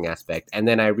cross-dressing aspect. And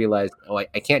then I realized,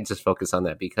 I can't just focus on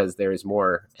that because there is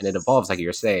more, and it evolves, like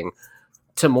you're saying,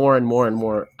 to more and more and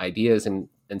more ideas and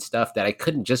stuff that I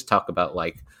couldn't just talk about,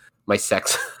 like my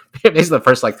sex. Basically, the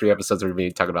first like 3 episodes were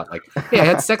me talking about like, hey, I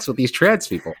had sex with these trans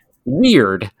people.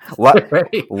 Weird.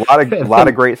 Right? lot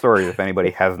of great stories. If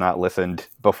anybody has not listened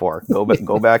before, go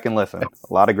back and listen.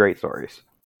 A lot of great stories.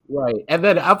 Right. And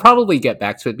then I'll probably get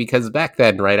back to it because back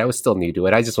then, right, I was still new to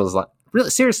it. I just was like,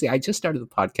 really seriously, I just started the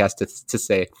podcast to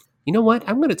say, you know what?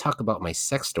 I'm going to talk about my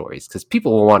sex stories because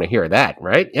people will want to hear that,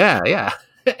 right? Yeah.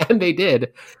 And they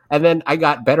did. And then I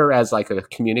got better as like a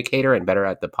communicator and better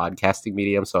at the podcasting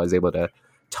medium. So I was able to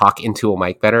talk into a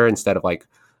mic better instead of like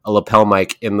a lapel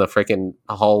mic in the freaking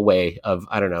hallway of,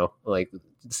 I don't know, like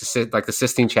the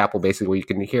Sistine Chapel, basically, where you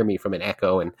can hear me from an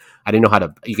echo. And I didn't know how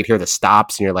to, you could hear the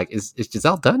stops and you're like, is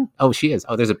Giselle done? Oh, she is.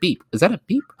 Oh, there's a beep. Is that a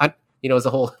beep? It's the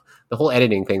whole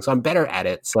editing thing. So I'm better at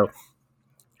it. So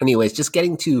anyways, just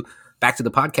getting back to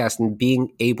the podcast and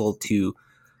being able to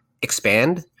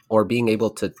expand or being able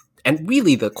to, and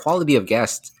really the quality of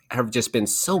guests have just been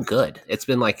so good. It's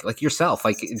been like yourself,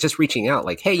 like just reaching out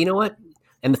like, hey, you know what?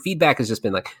 And the feedback has just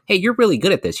been like, hey, you're really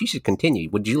good at this. You should continue.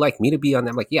 Would you like me to be on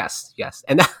that? I'm like, yes.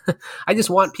 And I just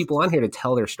want people on here to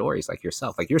tell their stories like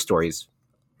yourself. Like your story is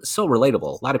so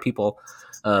relatable. A lot of people,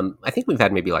 I think we've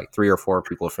had maybe like 3 or 4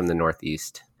 people from the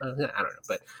Northeast. I don't know,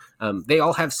 but they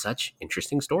all have such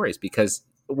interesting stories because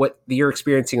what you're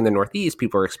experiencing in the Northeast,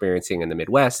 people are experiencing in the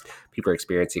Midwest, people are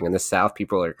experiencing in the South,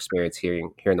 people are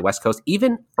experiencing here in the West Coast,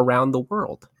 even around the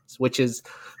world, which is,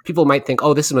 people might think,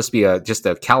 oh, this must be just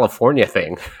a California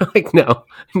thing. Like, no,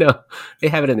 they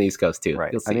have it in the East Coast too.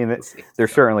 Right. I mean, there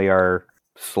certainly are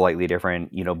slightly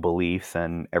different, beliefs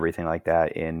and everything like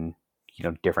that in,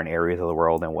 different areas of the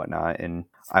world and whatnot. And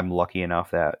I'm lucky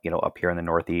enough that, up here in the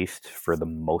Northeast, for the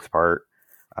most part,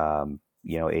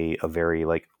 a very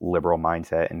like liberal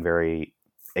mindset and very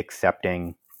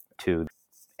accepting to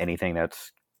anything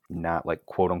that's not like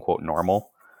quote unquote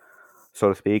normal, so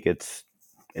to speak. It's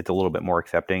a little bit more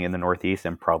accepting in the Northeast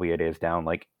than probably it is down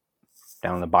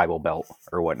in the Bible Belt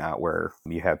or whatnot, where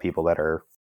you have people that are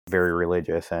very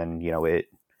religious and, it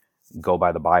go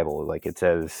by the Bible. Like it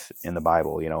says in the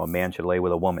Bible, a man should lay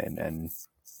with a woman, and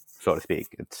so to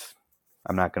speak.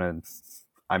 I'm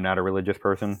not a religious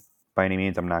person by any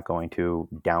means. I'm not going to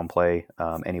downplay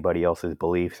anybody else's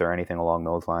beliefs or anything along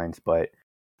those lines, but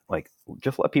like,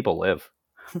 just let people live.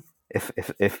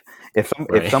 If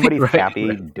somebody's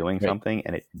happy doing something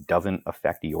and it doesn't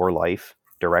affect your life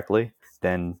directly,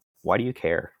 then why do you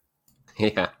care?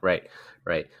 Yeah, right.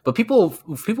 But people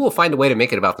will find a way to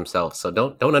make it about themselves. So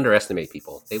don't underestimate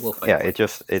people. They will find. Yeah,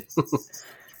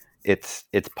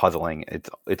 it's puzzling.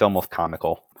 It's almost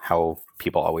comical how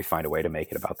people always find a way to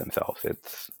make it about themselves.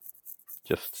 It's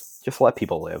just let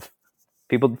people live.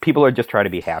 People are just trying to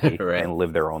be happy and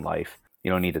live their own life.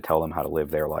 You don't need to tell them how to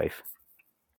live their life.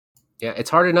 Yeah,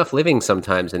 it's hard enough living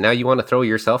sometimes, and now you want to throw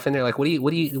yourself in there. Like,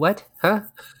 what? Huh?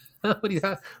 What are you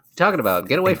talking about?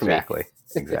 Get away from me.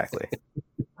 Exactly.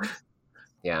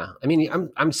 Yeah, I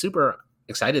mean, I'm super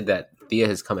excited that Thea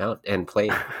has come out and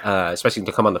played, especially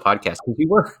to come on the podcast.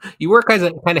 Because you were kind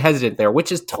of hesitant there,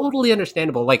 which is totally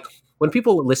understandable. Like when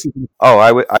people listen. Oh,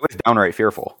 I was downright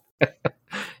fearful.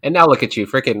 And now look at you,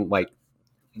 freaking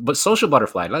but social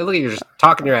butterfly. Look at you just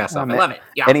talking your ass off. I love it.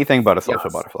 Yeah. Anything but a social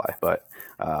butterfly, but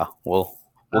We'll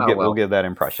give that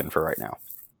impression for right now.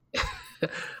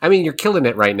 I mean, you're killing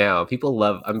it right now.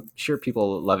 I'm sure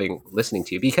people loving listening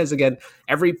to you because again,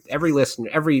 every listener,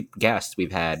 every guest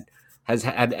we've had has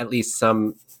had at least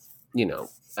some, you know,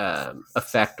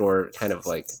 effect or kind of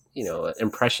like, you know,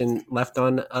 impression left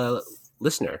on a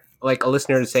listener, like a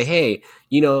listener to say, hey,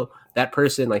 you know, that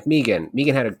person like Megan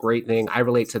had a great thing. I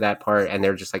relate to that part. And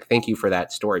they're just like, thank you for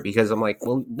that story. Because I'm like,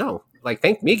 well, no, like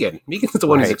thank Megan's the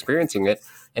one who's experiencing it.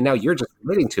 And now you're just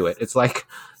relating to it. It's like,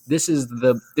 this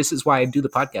is why I do the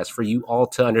podcast, for you all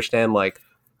to understand like,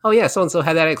 oh yeah, so-and-so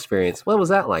had that experience. What was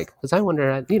that like? Because I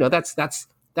wonder, you know, that's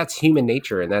human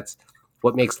nature. And that's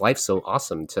what makes life so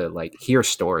awesome, to like hear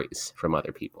stories from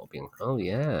other people being, oh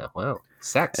yeah, wow,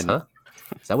 sex, huh?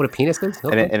 Is that what a penis is?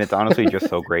 Okay. And it's honestly just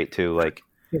so great to like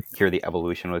hear the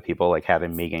evolution with people, like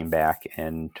having Megan back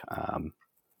and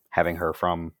having her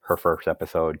from her first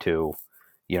episode to,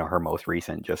 you know, her most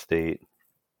recent, just the,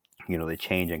 you know, the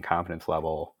change in confidence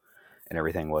level and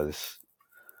everything was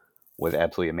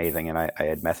absolutely amazing. And I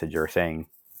had messaged her saying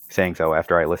so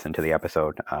after I listened to the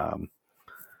episode.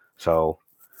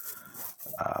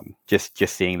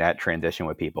 Just seeing that transition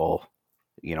with people,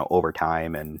 you know, over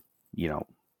time and, you know,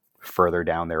 further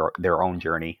down their own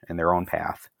journey and their own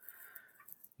path,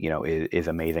 you know, is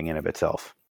amazing in of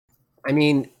itself. I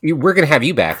mean, we're going to have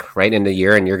you back right in the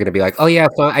year, and you're going to be like, oh yeah,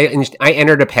 so I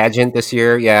entered a pageant this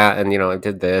year. Yeah. And you know, I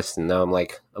did this, and now I'm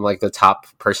like the top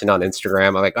person on Instagram.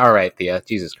 I'm like, all right, Thea,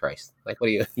 Jesus Christ. Like, what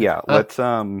do you, yeah, let's,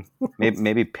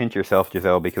 maybe pinch yourself,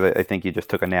 Giselle, because I think you just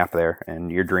took a nap there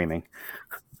and you're dreaming.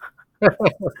 But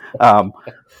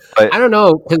I don't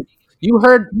know, because you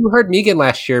heard Megan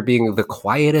last year being the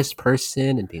quietest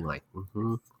person and being like,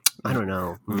 I don't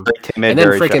know, timid, and then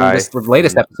freaking this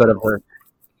latest episode of her,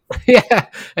 yeah,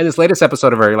 and this latest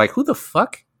episode of her, you're like, who the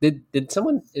fuck is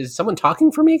someone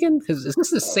talking for Megan? Because is this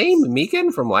the same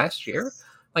Megan from last year?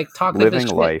 Like talking living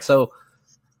this life. Shit. So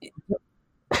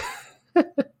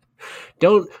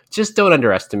don't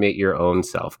underestimate your own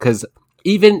self, because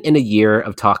even in a year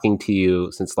of talking to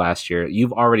you since last year,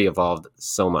 you've already evolved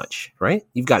so much, right?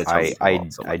 You've got to tell me.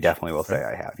 I definitely will say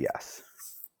I have, yes.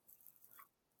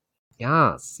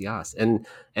 Yes. And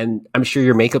I'm sure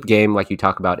your makeup game, like you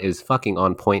talk about, is fucking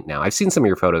on point now. I've seen some of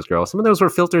your photos, girl. Some of those were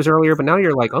filters earlier, but now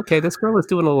you're like, okay, this girl is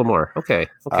doing a little more. Okay.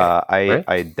 Right?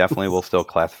 I definitely will still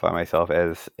classify myself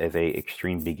as a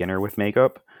extreme beginner with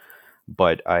makeup,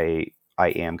 but I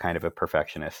am kind of a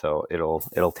perfectionist, so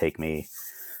it'll take me,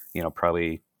 you know,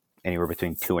 probably anywhere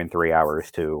between 2 and 3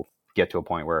 hours to get to a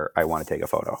point where I want to take a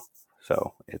photo.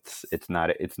 So it's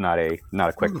not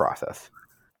a quick process.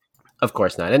 Of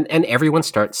course not. And everyone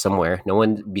starts somewhere. No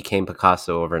one became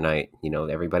Picasso overnight. You know,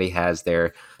 everybody has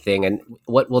their thing. And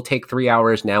what will take 3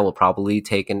 hours now will probably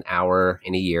take an hour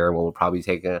in a year. And will probably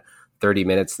take 30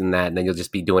 minutes in that. And then you'll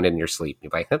just be doing it in your sleep. You're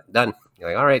like, done. You're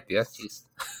like, all right, yeah, jeez.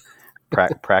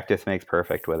 Practice makes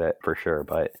perfect with it for sure.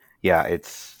 But yeah,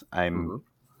 I'm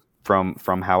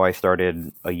from how I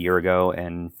started a year ago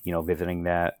and, you know, visiting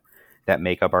that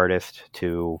makeup artist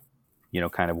to, you know,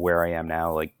 kind of where I am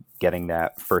now, like getting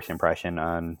that first impression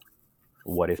on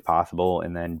what is possible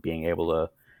and then being able to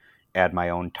add my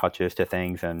own touches to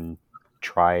things and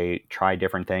try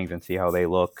different things and see how they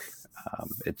look.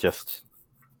 It's just,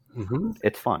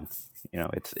 it's fun. You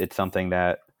know, it's something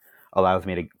that allows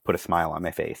me to put a smile on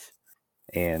my face.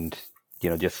 And, you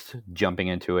know, just jumping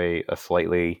into a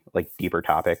slightly like deeper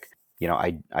topic, you know,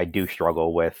 I do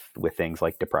struggle with things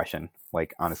like depression.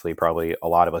 Like, honestly, probably a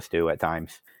lot of us do at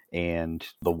times. And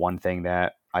the one thing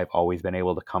that I've always been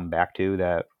able to come back to,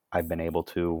 that I've been able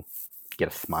to get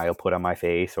a smile put on my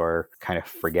face or kind of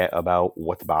forget about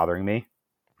what's bothering me,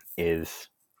 is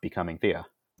becoming Thea.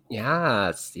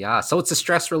 Yes, yeah. So it's a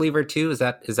stress reliever too. Is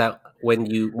that when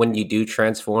you do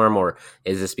transform, or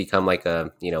is this become like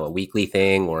a weekly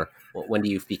thing, or when do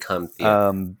you become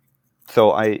Thea?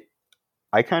 So I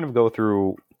kind of go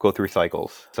through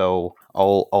cycles. So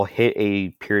I'll hit a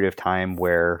period of time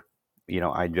where, you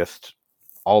know, I just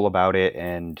all about it,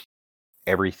 and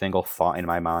every single thought in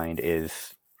my mind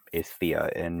is Thea,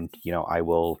 and, you know, I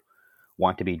will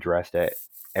want to be dressed at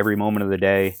every moment of the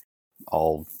day.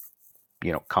 I'll,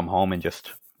 you know, come home and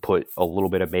just put a little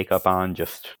bit of makeup on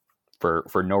just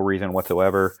for no reason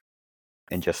whatsoever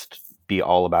and just be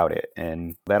all about it.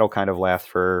 And that'll kind of last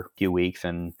for a few weeks,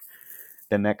 and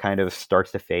then that kind of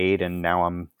starts to fade, and now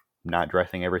I'm not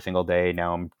dressing every single day.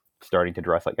 Now I'm starting to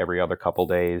dress like every other couple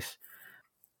days.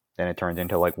 Then it turns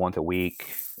into like once a week,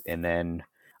 and then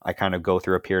I kind of go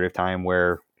through a period of time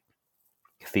where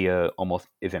Thea almost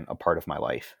isn't a part of my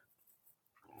life.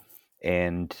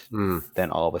 And then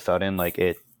all of a sudden, like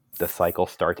the cycle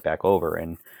starts back over.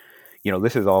 And,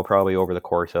 this is all probably over the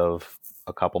course of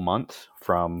a couple months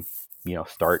from,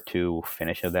 start to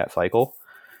finish of that cycle.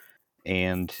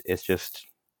 And it's just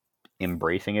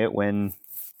embracing it when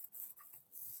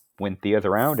Thea's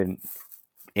around and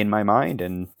in my mind,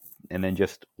 and then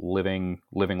just living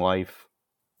life,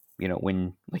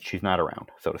 when like she's not around,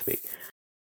 so to speak.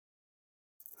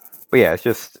 But yeah, it's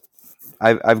just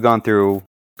I've gone through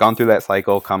that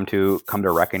cycle, come to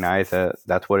recognize that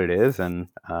that's what it is, and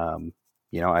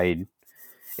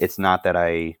it's not that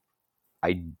I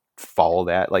follow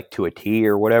that like to a T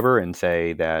or whatever and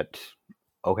say that,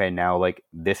 okay, now like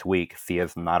this week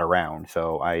Thea's not around,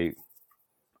 so I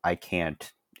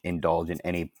can't indulge in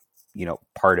any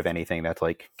part of anything that's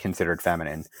like considered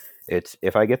feminine. It's,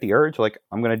 if I get the urge, like,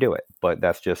 I'm gonna do it, but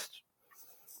that's just,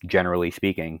 generally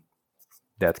speaking,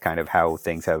 that's kind of how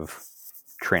things have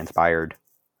transpired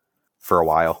for a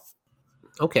while.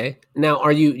 Okay. Now,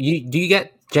 do you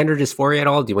get gender dysphoria at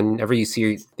all? Whenever you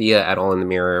see Thea at all in the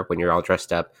mirror when you're all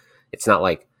dressed up, it's not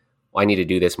like, well, I need to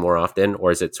do this more often,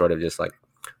 or is it sort of just like,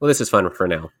 well, this is fun for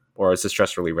now, or is it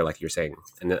stress reliever like you're saying,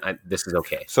 and this is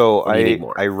okay? So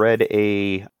I read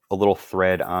a little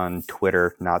thread on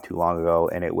Twitter not too long ago,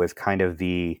 and it was kind of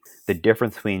the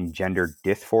difference between gender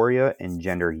dysphoria and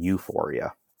gender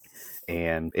euphoria,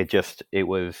 and it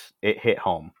hit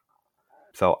home.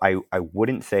 So I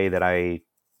wouldn't say that I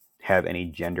have any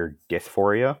gender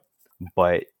dysphoria,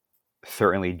 but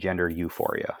certainly gender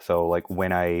euphoria. So like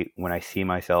when I see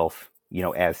myself,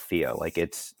 as Thea, like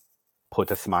it's puts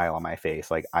a smile on my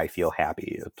face. Like I feel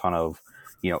happy, a ton of,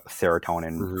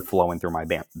 serotonin flowing through my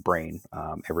brain,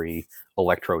 every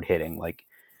electrode hitting. Like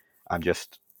I'm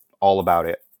just all about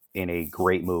it, in a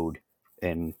great mood,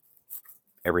 and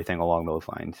everything along those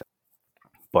lines.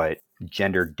 But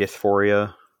gender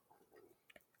dysphoria,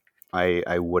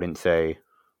 I wouldn't say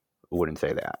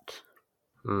that.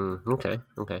 Okay.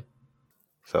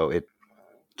 So it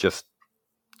just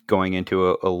going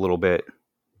into a little bit,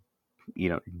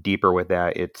 deeper with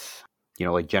that. It's,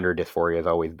 like gender dysphoria has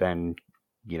always been,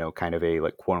 kind of a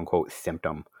like quote unquote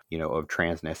symptom, of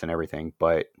transness and everything.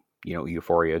 But,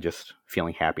 euphoria, just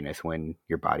feeling happiness when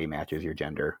your body matches your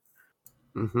gender.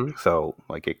 Mm-hmm. So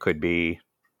like it could be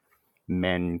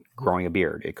men growing a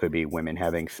beard. It could be women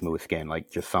having smooth skin,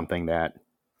 like just something that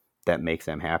makes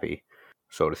them happy,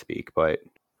 so to speak. But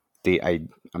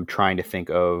I'm trying to think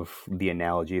of the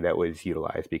analogy that was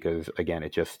utilized, because again,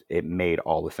 it made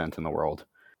all the sense in the world.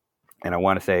 And I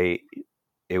want to say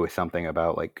it was something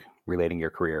about like relating your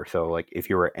career. So like if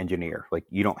you're an engineer, like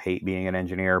you don't hate being an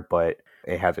engineer, but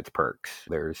it has its perks.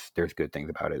 There's good things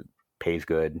about it. Pays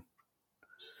good,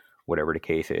 whatever the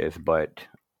case is. But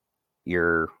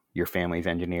your family's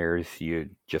engineers,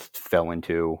 you just fell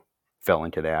into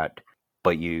that,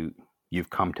 but you've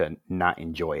come to not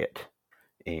enjoy it.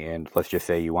 And let's just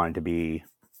say you wanted to be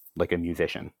like a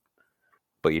musician,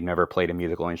 but you'd never played a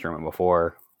musical instrument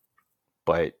before.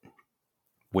 But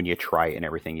when you try it and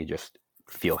everything, you just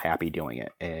feel happy doing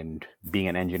it. And being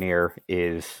an engineer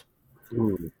is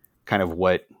kind of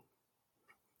what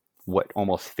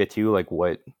almost fits you, like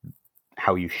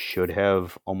how you should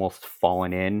have almost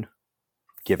fallen in,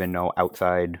 given no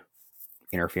outside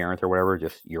interference or whatever.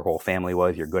 Just your whole family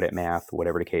you're good at math,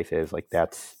 whatever the case is. Like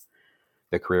that's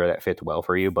the career that fits well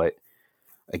for you. But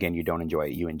again, you don't enjoy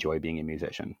it. You enjoy being a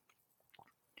musician.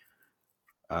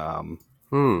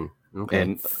 Okay.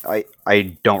 And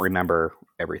I don't remember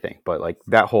everything, but like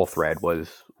that whole thread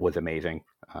was amazing.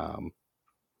 I'll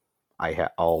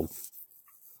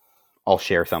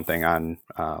share something on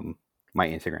my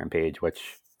Instagram page, which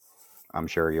I'm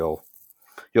sure you'll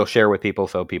share with people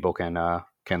so people can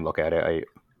look at it.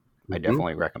 I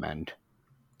definitely recommend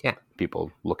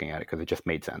people looking at it, because it just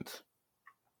made sense.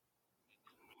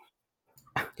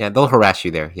 Yeah, they'll harass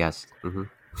you there. Yes.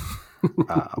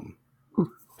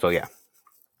 So yeah.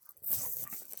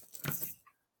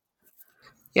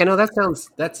 Yeah, no,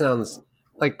 that sounds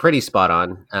like pretty spot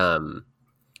on.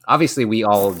 Obviously, we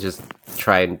all just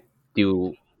try and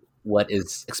do what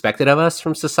is expected of us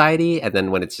from society, and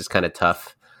then when it's just kind of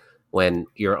tough, when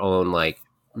your own like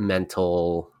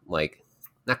mental, like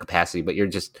not capacity, but your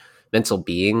just mental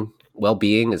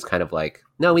well-being is kind of like,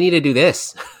 no, we need to do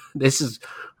this. This is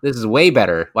way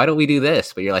better. Why don't we do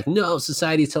this? But you're like, no,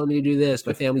 society's telling me to do this.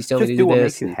 My family's telling me to do what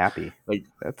this. Makes you happy. Like,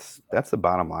 that's the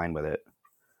bottom line with it.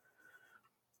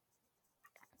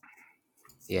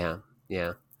 Yeah.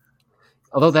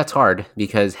 Although that's hard,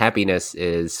 because happiness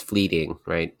is fleeting,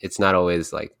 right? It's not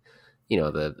always like,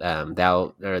 the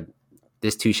thou or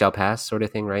this too shall pass sort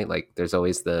of thing, right? Like there's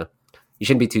always you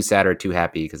shouldn't be too sad or too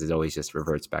happy, because it always just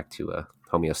reverts back to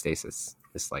homeostasis,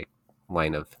 this like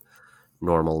line of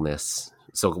normalness,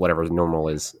 so whatever normal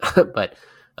is. But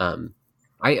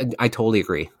I totally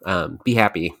agree. Be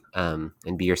happy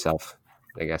and be yourself,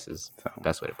 I guess is the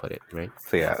best way to put it, right?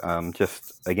 So yeah,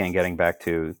 just again getting back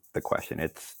to the question,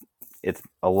 it's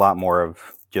a lot more of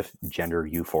just gender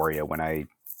euphoria when I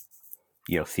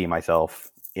see myself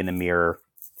in the mirror,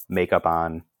 makeup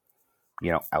on,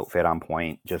 outfit on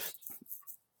point, just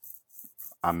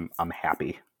I'm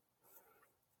happy.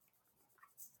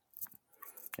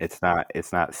 It's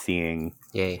not seeing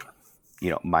Yay.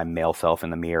 my male self in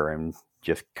the mirror and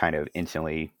just kind of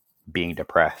instantly being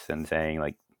depressed and saying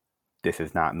like this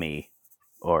is not me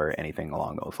or anything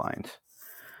along those lines.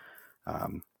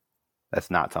 That's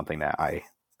not something that I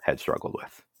had struggled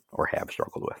with or have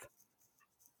struggled with.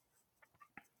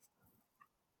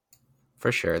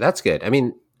 For sure. That's good. I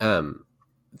mean,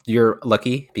 you're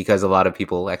lucky because a lot of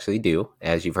people actually do,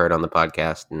 as you've heard on the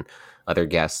podcast and other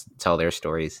guests tell their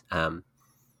stories.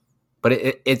 But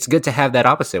it's good to have that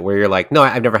opposite where you're like, no,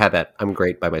 I've never had that. I'm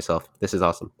great by myself. This is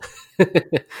awesome.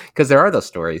 Because there are those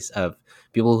stories of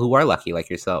people who are lucky like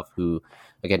yourself who,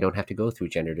 again, don't have to go through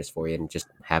gender dysphoria and just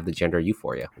have the gender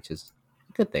euphoria, which is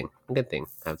a good thing. A good thing,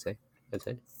 I would say.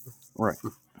 Right.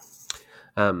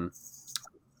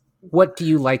 What do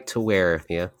you like to wear,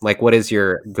 Thea? Like, what is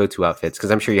your go-to outfits?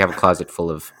 Because I'm sure you have a closet full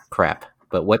of crap.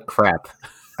 But what crap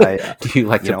do you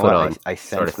like to put on? I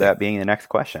sense that being the next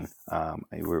question.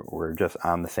 We're just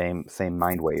on the same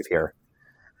mind wave here.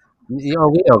 We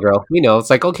know, girl. We know.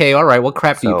 It's like, okay, all right. What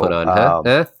crap do you put on,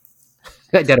 huh?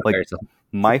 Identify yourself.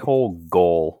 My whole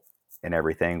goal and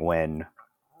everything when,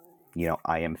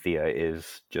 I am Thea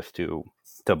is just to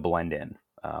blend in.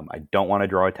 I don't want to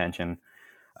draw attention.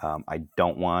 I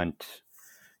don't want,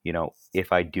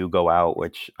 if I do go out,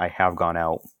 which I have gone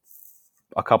out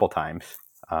a couple times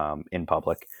in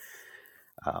public,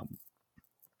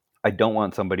 I don't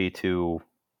want somebody to,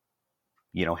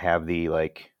 have the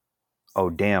like,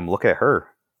 oh, damn, look at her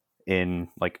in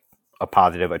like a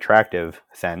positive, attractive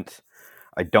sense.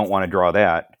 I don't want to draw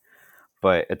that.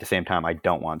 But at the same time, I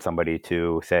don't want somebody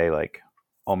to say like,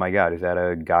 oh my God, is that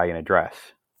a guy in a dress?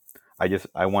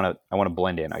 I want to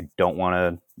blend in. I don't want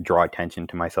to draw attention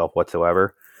to myself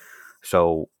whatsoever.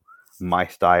 So my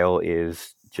style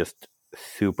is just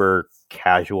super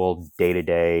casual, day to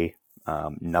day,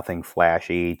 nothing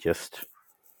flashy. Just,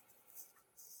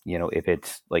 if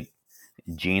it's like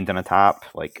jeans and a top,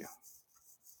 like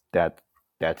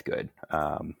that's good.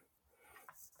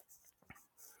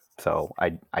 So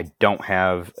I don't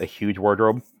have a huge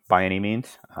wardrobe by any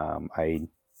means. I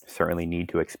certainly need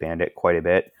to expand it quite a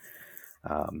bit.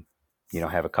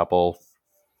 Have a couple,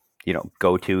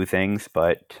 go-to things,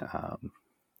 but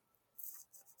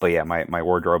yeah, my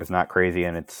wardrobe is not crazy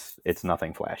and it's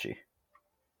nothing flashy.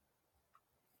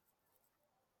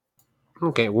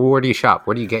 Okay, well, where do you shop?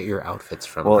 Where do you get your outfits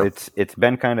from? Well, it's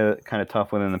been kind of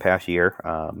tough within the past year,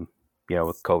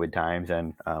 with COVID times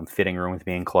and fitting rooms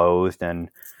being closed and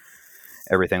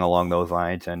everything along those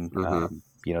lines, and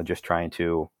just trying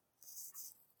to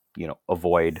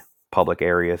avoid public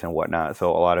areas and whatnot.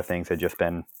 So a lot of things have just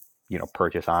been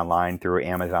purchased online through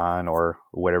Amazon or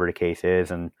whatever the case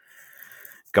is, and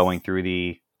going through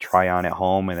the try on at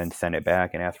home and then send it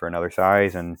back and ask for another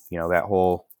size, and that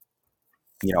whole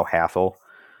hassle.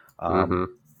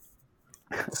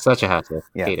 Such a hassle.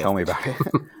 Yeah, tell me about it.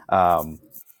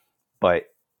 But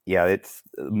yeah, it's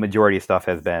majority of stuff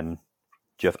has been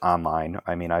just online.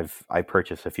 I mean, I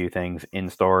purchased a few things in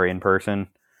store, in person,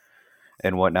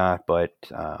 and whatnot, but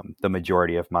the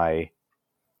majority of my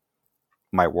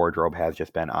wardrobe has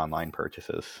just been online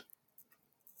purchases.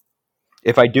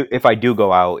 If I do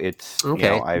go out, it's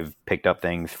okay. I've picked up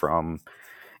things from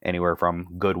anywhere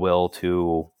from Goodwill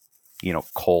to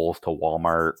Kohl's to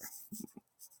Walmart,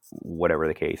 whatever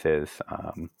the case is.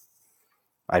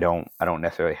 I don't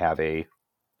necessarily have a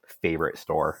favorite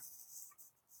store.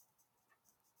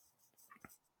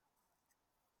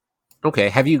 Okay,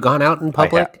 have you gone out in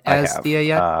public as Thea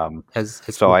yet?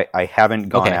 I haven't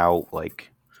gone out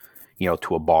like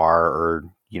to a bar or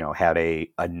had a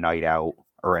night out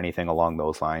or anything along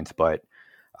those lines, but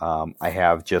I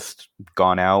have just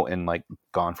gone out and like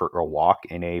gone for a walk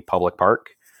in a public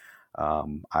park.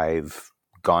 I've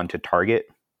gone to Target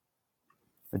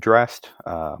dressed.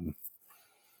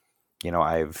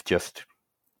 I've just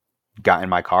got in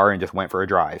my car and just went for a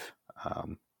drive.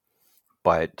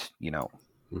 But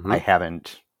I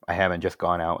haven't just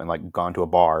gone out and like gone to a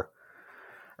bar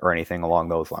or anything along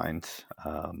those lines.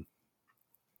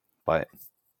 But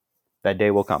that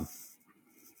day will come.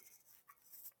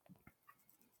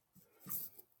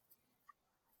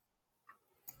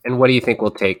 And what do you think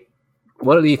will take?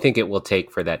 What do you think it will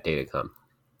take for that day to come?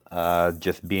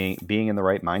 just being in the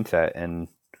right mindset and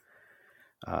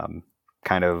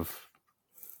kind of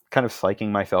psyching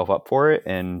myself up for it,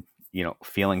 and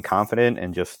feeling confident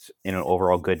and just in an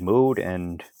overall good mood,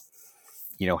 and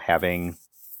having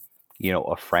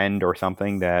a friend or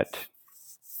something that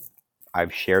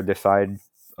I've shared this side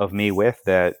of me with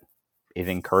that is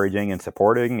encouraging and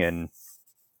supporting, and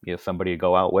somebody to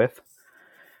go out with.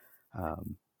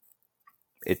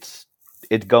 It's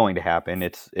going to happen.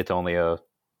 It's only a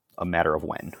matter of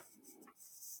when.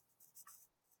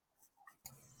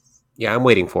 Yeah, I'm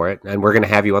waiting for it, and we're gonna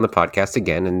have you on the podcast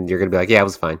again, and you're gonna be like, "Yeah, it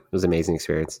was fine. It was an amazing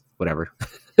experience. Whatever."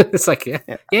 It's like, yeah,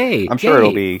 yay! I'm sure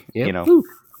it'll be Woo.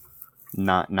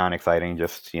 not exciting,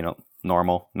 just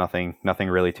normal, nothing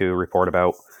really to report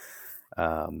about.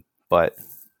 But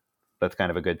that's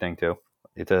kind of a good thing too.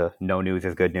 It's a no news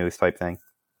is good news type thing.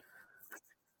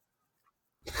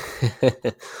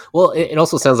 Well, it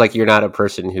also sounds like you're not a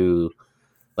person who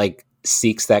like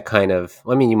seeks that kind of.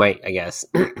 I mean, you might, I guess,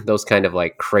 those kind of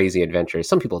like crazy adventures.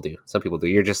 Some people do.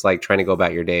 You're just like trying to go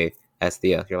about your day as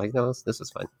Thea. You're like, no, this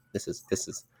is fun. This is.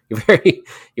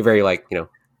 You're very like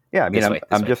Yeah, I mean,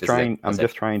 I'm just trying That's to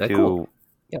cool.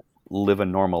 Yeah. live a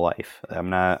normal life. I'm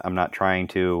not trying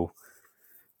to,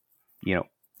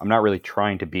 I'm not really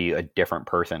trying to be a different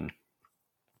person.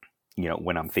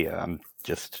 When I'm Thea, I'm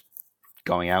just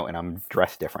going out and I'm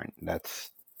dressed different. That's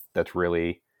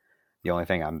really the only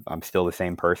thing. I'm still the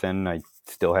same person. I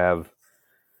still have,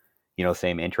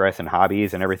 same interests and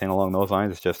hobbies and everything along those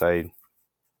lines. It's just I'm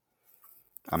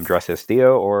dressed as Thea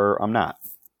or I'm not.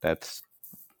 That's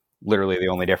literally the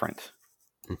only difference.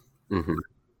 Mm-hmm.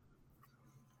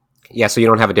 Yeah, so you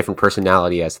don't have a different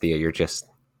personality as Thea. You're just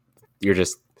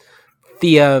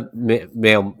Thea,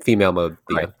 male, female mode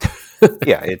Thea. Right.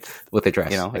 Yeah, it's with a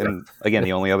dress. And again,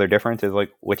 the only other difference is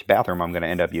like which bathroom I'm going to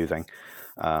end up using.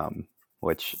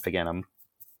 Which again, I'm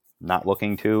not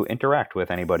looking to interact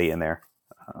with anybody in there.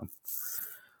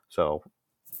 So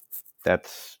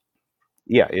that's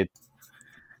you're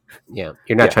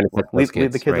not trying to put those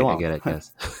leave the kids right, alone. I get it,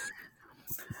 yes.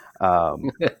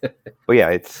 But yeah,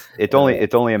 it's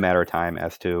only a matter of time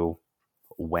as to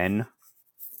when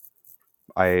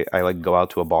I like go out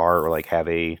to a bar or like have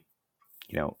a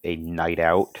a night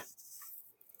out,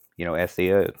 as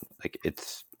Thea. Like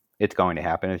it's going to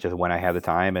happen. It's just when I have the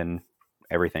time and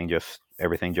everything just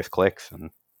clicks, and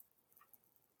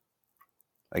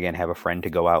again, have a friend to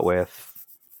go out with.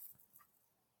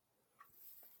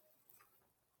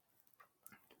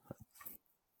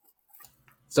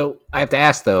 So I have to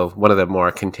ask, though, one of the more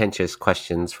contentious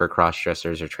questions for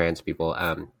cross-dressers or trans people: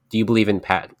 do you believe in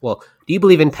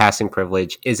passing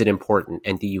privilege? Is it important,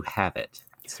 and do you have it?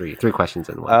 It's three questions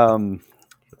in one.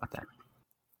 About that.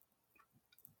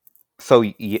 So,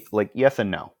 like, yes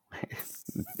and no.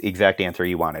 Exact answer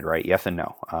you wanted, right? Yes and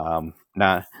no.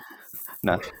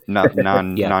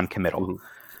 Non-committal.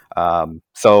 Mm-hmm.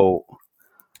 So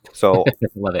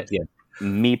Love it. Yeah.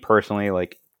 Me personally,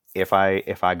 like, if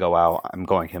I go out, I'm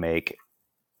going to make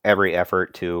every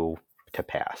effort to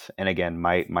pass. And again,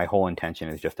 my whole intention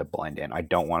is just to blend in. I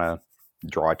don't want to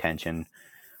draw attention,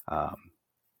 on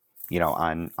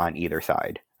either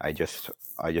side. I just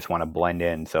want to blend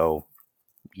in. So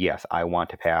yes, I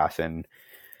want to pass, and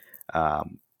I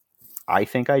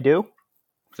think I do,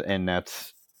 and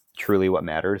that's truly what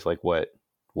matters. Like what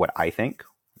I think,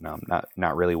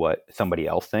 not really what somebody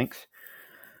else thinks.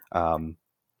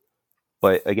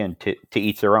 But again, to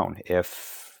each their own.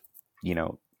 If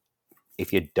you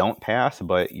don't pass,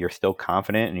 but you're still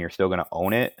confident and you're still going to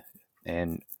own it,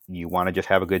 and you want to just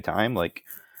have a good time, like,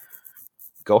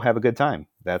 go have a good time.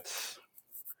 That's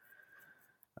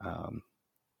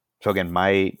so again,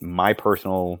 my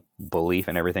personal belief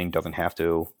and everything doesn't have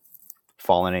to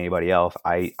fall on anybody else.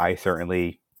 I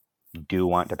certainly do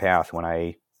want to pass when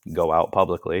I go out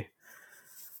publicly,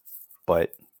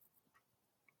 but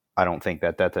I don't think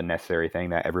that that's a necessary thing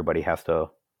that everybody has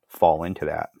to fall into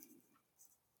that.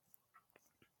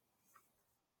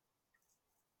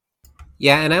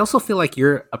 Yeah, and I also feel like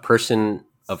you're a person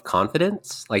of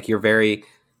confidence. Like you're very,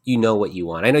 you know what you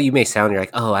want. I know you may sound, you're like,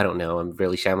 oh, I don't know, I'm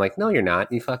really shy. I'm like, no, you're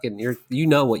not. You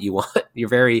know what you want. You're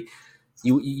very,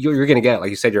 you're gonna get it. Like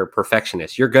you said, you're a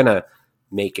perfectionist. You're gonna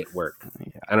make it work.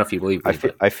 Yeah. I don't know if you believe me.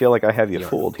 I feel like I have you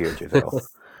fooled here, Giselle.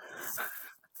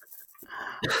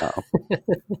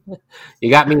 You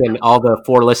got me and all the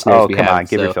 4 listeners. Oh, come on,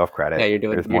 give yourself credit. Yeah, you're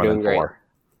doing great. 4.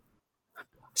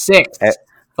 6.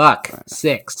 Fuck,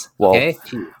 6. Well, okay.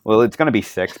 Well, it's going to be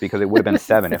 6 because it would have been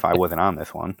 7 if I wasn't on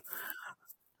this one.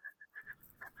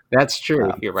 That's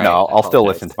true. You're right. No, I'll still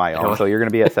listen to my own, so you're going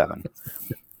to be at 7.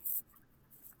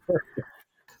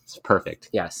 It's perfect.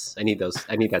 Yes, I need those.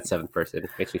 I need that seventh person. It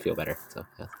makes me feel better. So,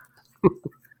 yeah.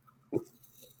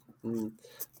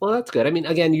 Well, that's good. I mean,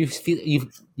 again, you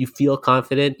feel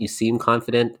confident. You seem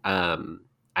confident. I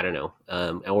don't know,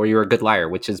 or you're a good liar,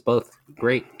 which is both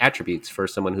great attributes for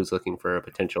someone who's looking for a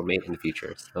potential mate in the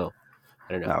future. So,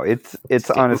 I don't know. No, it's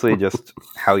honestly just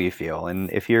how you feel,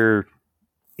 and if you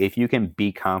can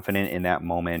be confident in that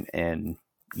moment, and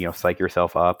psych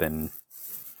yourself up, and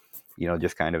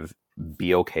just kind of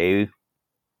be okay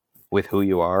with who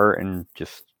you are, and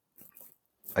just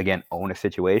again own a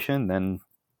situation,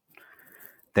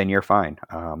 then you're fine.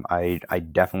 I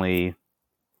definitely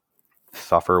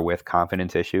suffer with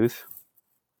confidence issues,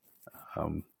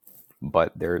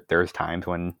 but there's times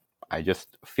when I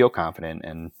just feel confident,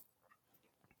 and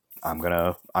I'm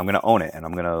gonna own it, and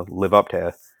I'm gonna live up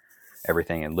to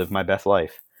everything and live my best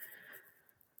life.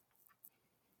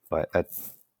 But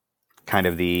that's kind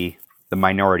of the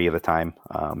minority of the time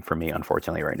for me,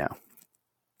 unfortunately, right now.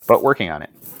 But working on it.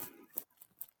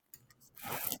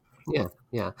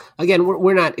 Yeah. Again,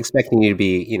 we're not expecting you to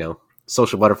be,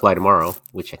 social butterfly tomorrow,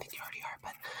 which I think you already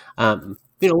are.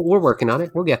 But we're working on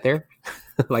it. We'll get there.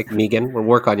 Like Megan, we'll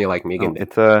work on you like Megan.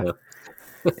 It's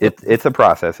it's a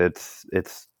process.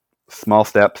 It's small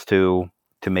steps to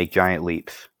make giant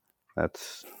leaps.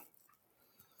 That's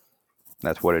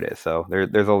what it is. So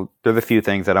there's a few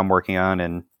things that I'm working on,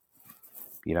 and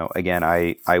again,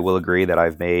 I will agree that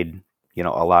I've made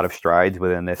a lot of strides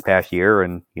within this past year,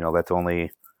 and that's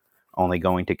only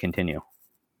going to continue.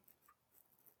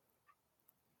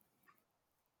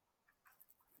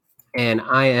 And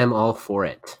I am all for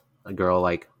it. A girl,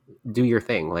 like, do your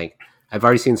thing. Like, I've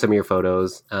already seen some of your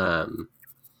photos. I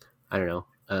don't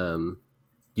know.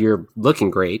 You're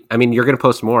looking great. I mean, you're going to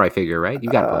post more, I figure, right? You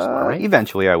got to post more, right?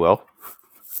 Eventually I will.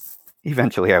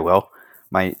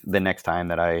 The next time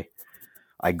that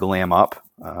I glam up,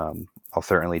 I'll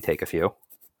certainly take a few.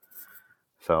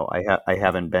 So I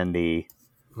haven't been the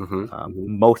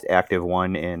most active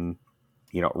one in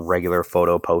regular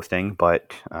photo posting,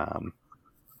 but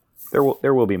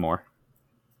there will be more.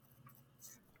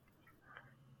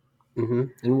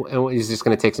 Mm-hmm. And is this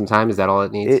going to take some time? Is that all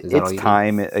it needs? It's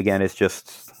time. Again, it's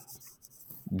just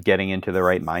getting into the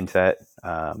right mindset.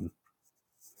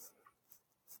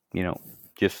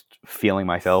 Just feeling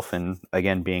myself, and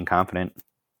again being confident,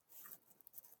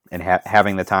 and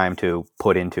having the time to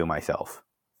put into myself.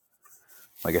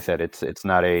 Like I said, it's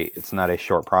not a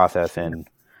short process, and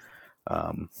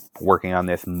working on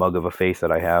this mug of a face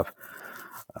that I have.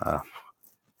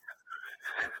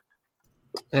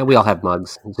 And we all have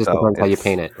mugs. It just depends how you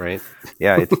paint it, right?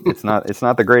 Yeah, it's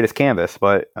not the greatest canvas,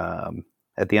 but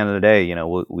at the end of the day,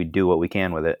 we do what we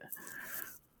can with it.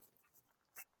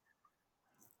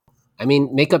 I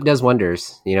mean, makeup does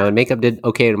wonders, and makeup did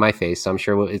okay to my face, so I'm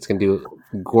sure it's going to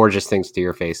do gorgeous things to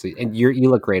your face. And you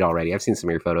look great already. I've seen some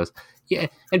of your photos. Yeah,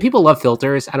 and people love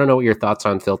filters. I don't know what your thoughts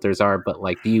on filters are, but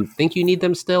like, do you think you need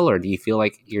them still, or do you feel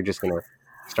like you're just going to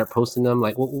start posting them?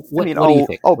 Like, what do you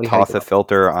think? I'll toss a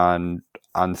filter on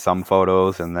some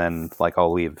photos, and then like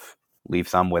I'll leave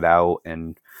some without,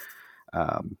 and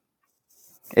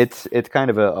it's kind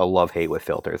of a love-hate with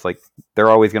filters. Like, they're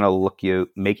always going to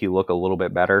make you look a little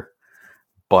bit better,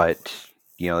 but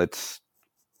it's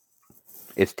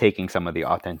taking some of the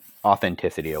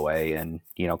authenticity away, and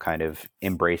kind of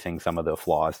embracing some of the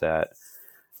flaws that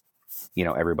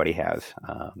everybody has.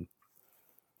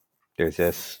 There's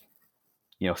this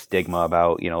stigma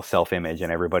about self-image,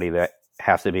 and everybody that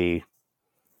has to be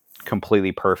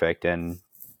completely perfect, and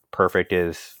perfect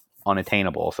is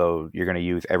unattainable, so you're going to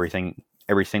use every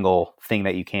single thing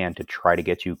that you can to try to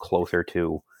get you closer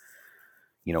to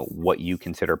what you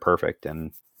consider perfect.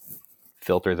 And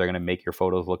filters are going to make your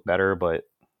photos look better, but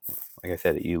like I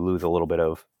said, you lose a little bit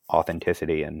of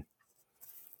authenticity, and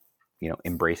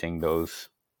embracing those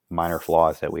minor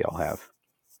flaws that we all have.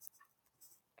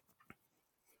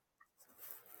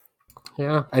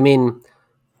 Yeah, I mean,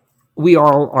 we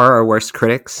all are our worst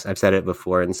critics. I've said it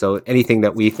before. And so anything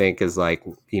that we think is like,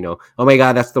 oh my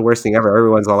God, that's the worst thing ever.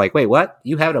 Everyone's all like, wait, what?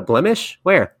 You had a blemish?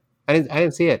 Where? I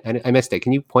didn't see it. I missed it.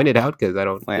 Can you point it out? Because I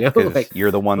don't,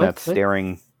 you're the one that's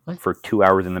staring for 2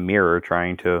 hours in the mirror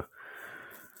trying to,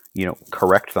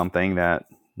 correct something that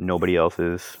nobody else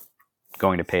is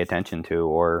going to pay attention to,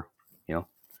 or,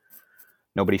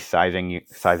 nobody's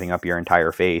sizing up your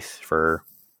entire face for,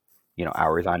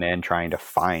 hours on end trying to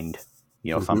find,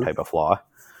 some type of flaw.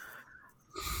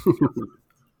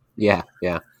 Yeah.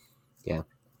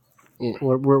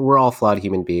 We're all flawed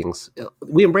human beings.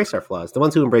 We embrace our flaws. The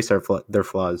ones who embrace their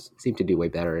flaws seem to do way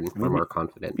better and are more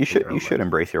confident. You should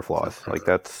embrace your flaws. Like,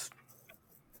 that's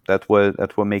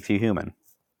what makes you human.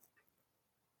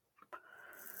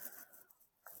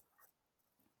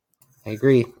 I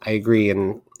agree.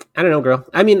 And I don't know, girl.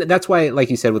 I mean, that's why, like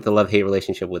you said, with the love-hate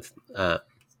relationship with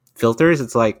filters,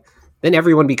 it's like then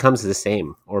everyone becomes the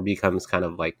same or becomes kind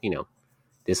of like,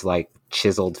 this like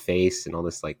chiseled face and all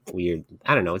this like weird,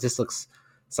 I don't know. It just looks,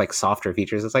 it's like softer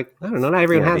features. It's like, I don't know. Not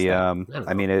everyone Yeah, has the that. I don't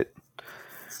I know. mean it,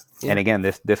 Yeah. and again,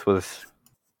 this was,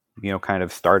 kind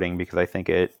of starting because I think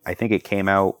it came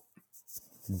out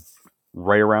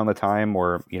right around the time,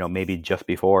 or maybe just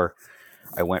before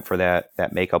I went for that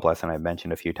makeup lesson I've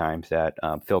mentioned a few times, that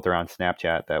filter on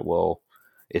Snapchat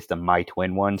it's the My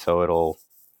Twin one, so it'll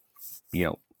you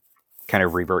know kind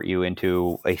of revert you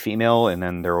into a female, and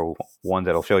then there are ones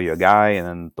that'll show you a guy, and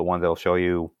then the ones that'll show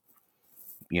you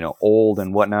old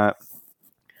and whatnot.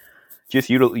 Just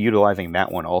utilizing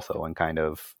that one also, and kind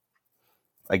of,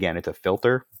 again, it's a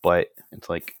filter, but it's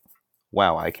like,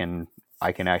 wow, I can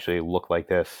actually look like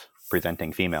this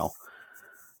presenting female,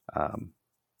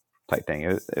 type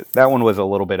thing. That one was a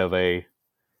little bit of a,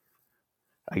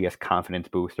 I guess, confidence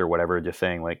boost or whatever, just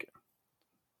saying like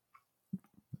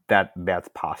that's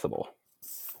possible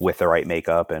with the right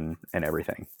makeup and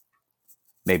everything.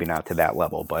 Maybe not to that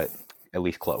level, but at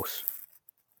least close.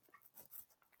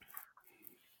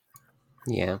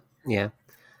 Yeah. Yeah.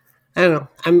 I don't know.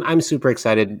 I'm super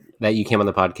excited that you came on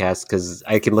the podcast because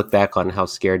I can look back on how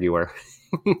scared you were,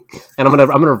 and I'm gonna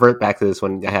revert back to this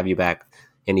when I have you back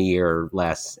in a year or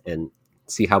less and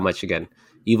see how much again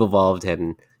you've evolved,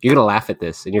 and you're gonna laugh at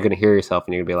this and you're gonna hear yourself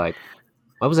and you're gonna be like,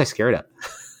 what was I scared of?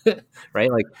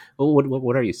 Right? Like,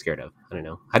 what are you scared of? I don't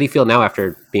know. How do you feel now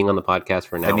after being on the podcast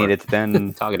for an hour? I mean, it's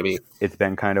been talking to me. It's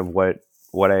been kind of what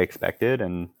I expected,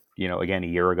 and again, a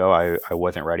year ago I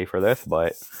wasn't ready for this,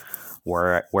 but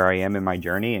where I am in my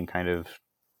journey and kind of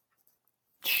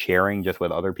sharing just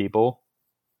with other people,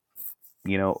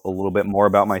 a little bit more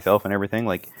about myself and everything,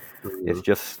 like it's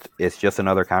just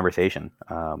another conversation.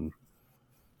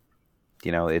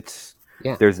 It's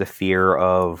Yeah. there's the fear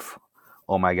of,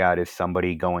 oh my God, is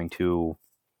somebody going to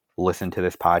listen to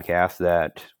this podcast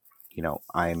that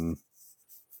I'm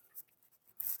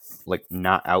like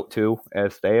not out to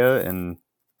as Thea, and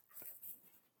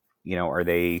are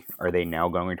they now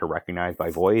going to recognize my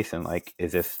voice, and like,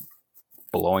 is this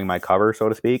blowing my cover, so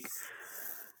to speak?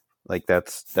 Like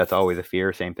that's always a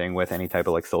fear. Same thing with any type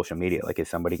of like social media. Like, is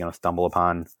somebody going to stumble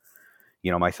upon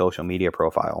my social media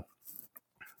profile?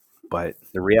 But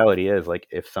the reality is, like,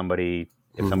 if somebody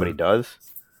does,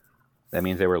 that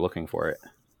means they were looking for it.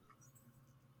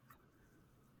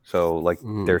 So like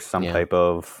there's some type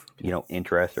of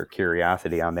interest or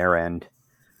curiosity on their end.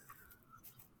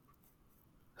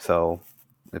 So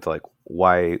it's like,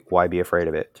 why be afraid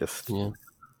of it? Just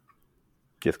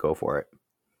go for it.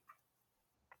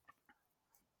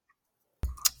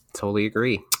 Totally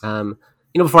agree.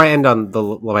 Before I end on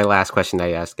my last question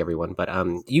I ask everyone, but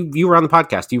you were on the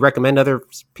podcast. Do you recommend other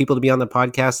people to be on the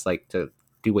podcast, like to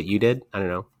do what you did? I don't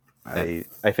know.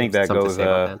 I think that goes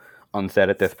unsaid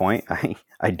at this point.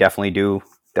 I definitely do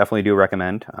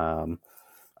recommend.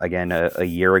 Again, a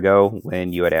year ago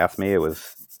when you had asked me, it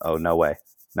was, oh, no way,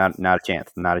 not a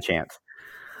chance.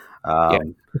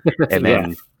 And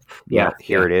then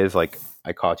here it is. Like,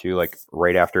 I caught you like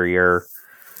right after your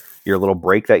little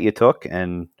break that you took,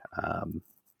 and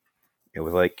it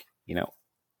was like,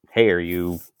 hey, are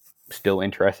you still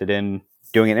interested in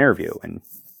doing an interview? And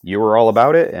you were all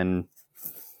about it, and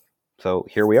so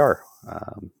here we are.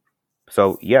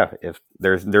 So yeah, if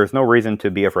there's no reason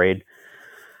to be afraid.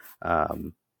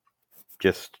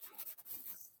 Just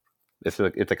it's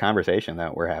a conversation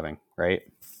that we're having, right?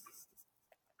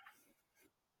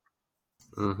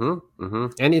 And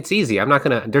it's easy. I'm not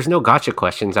gonna. There's no gotcha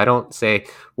questions. I don't say,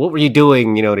 "What were you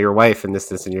doing?" To your wife and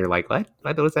this, and you're like, "What?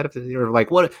 Why was that?" You're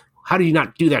like, "What? How do you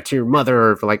not do that to your mother?"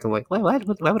 Or I'm like, "What?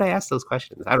 Why would I ask those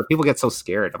questions?" I don't. People get so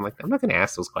scared. I'm like, I'm not gonna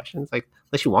ask those questions. Like,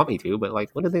 unless you want me to. But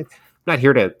like, what are they? I'm not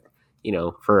here to,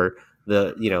 for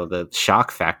the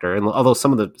shock factor. And although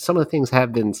some of the things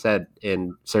have been said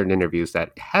in certain interviews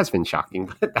that has been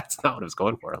shocking, but that's not what I was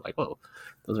going for. I'm like, whoa.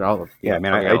 Those are all. Yeah, I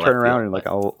mean, I turn around and like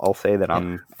I'll say that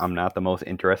I'm not the most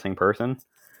interesting person.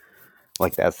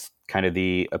 Like, that's kind of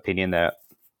the opinion that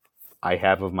I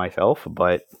have of myself.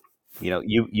 But you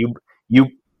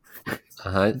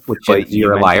which but is,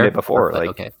 you're a mentioned liar it before. but, like,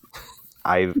 okay.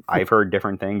 I've heard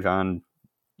different things on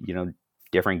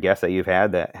different guests that you've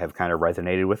had that have kind of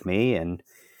resonated with me, and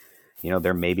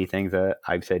there may be things that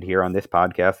I've said here on this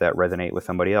podcast that resonate with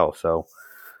somebody else. So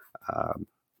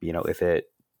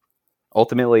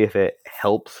if it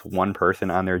helps one person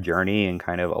on their journey and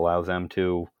kind of allows them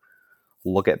to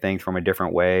look at things from a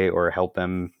different way, or help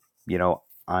them,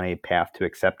 on a path to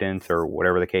acceptance or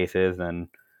whatever the case is, then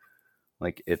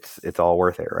like it's all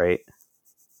worth it, right?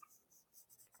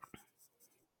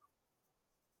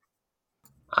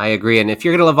 I agree. And if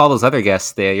you're gonna love all those other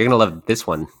guests, there, you're gonna love this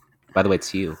one. By the way,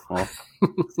 it's you. Well,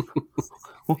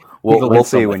 You've we'll learned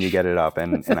see so when much. you get it up,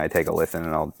 and I take a listen,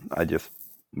 and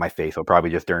my face will probably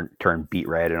just turn beet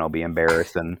red, and I'll be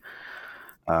embarrassed. And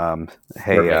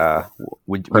hey, Perfect.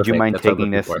 would you Perfect. mind That's what I'm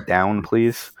taking looking this for. down,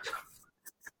 please?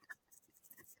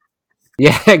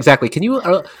 Yeah, exactly. Can you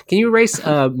erase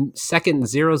second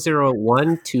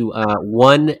 001 to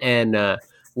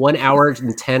 1 hour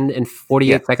and 10 and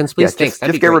 48 seconds, Yeah, please? Thanks.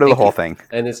 That'd just be get great. rid of the Thank whole you. thing.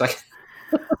 And it's like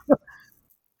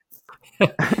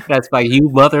that's like, you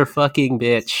motherfucking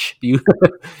bitch.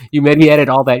 You made me edit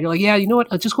all that. You're like, yeah, you know what?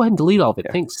 I'll just go ahead and delete all of it.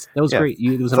 Yeah. Thanks. That was Yeah. great.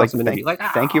 It was It's an like, awesome interview. Like,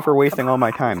 thank you for wasting all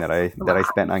my come time that I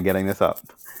spent on getting this up.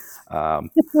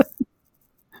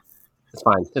 It's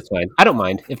fine. It's fine. I don't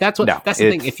mind. If that's No, that's the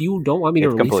thing. If you don't want me to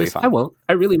it's release completely this, fine. I won't.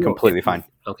 I really won't. Completely fine.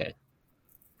 Okay.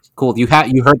 Cool. You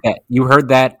heard that. You heard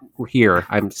that here.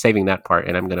 I'm saving that part,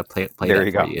 and I'm going to play There that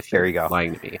you for go. you if There you're you go.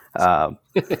 lying to me.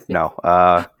 No.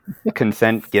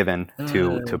 Consent given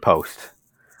to post.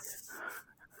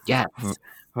 Yeah.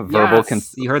 Verbal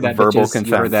Yes. You heard that. verbal Bitches. consent.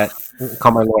 You heard that.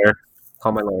 Call my lawyer.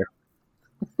 Call my lawyer.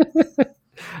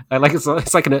 I like it's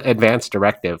like an advanced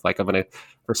directive. Like, I'm gonna,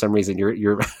 for some reason,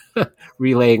 you're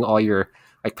relaying all your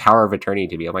like power of attorney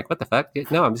to me. I'm like, what the fuck?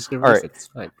 No, I'm just gonna release it. It's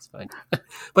fine. It's fine.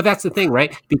 But that's the thing,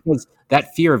 right? Because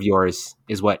that fear of yours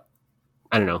is what,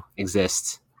 I don't know,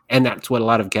 exists, and that's what a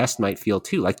lot of guests might feel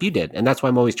too, like you did. And that's why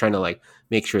I'm always trying to like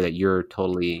make sure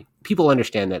that people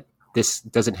understand that this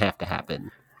doesn't have to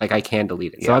happen. Like, I can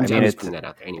delete it. So I'm just putting that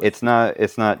out there. Anyway. It's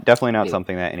definitely not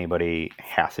something that anybody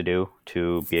has to do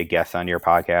to be a guest on your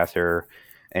podcast or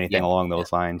anything along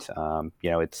those lines.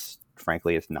 It's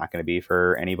not going to be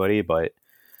for anybody, but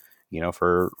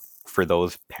for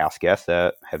those past guests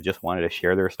that have just wanted to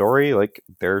share their story, like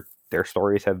their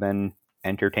stories have been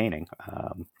entertaining,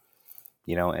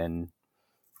 and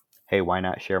hey, why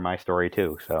not share my story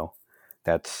too? So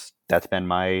that's been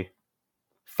my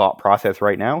thought process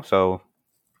right now. So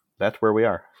that's where we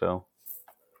are. So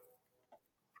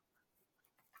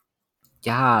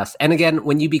yes. And again,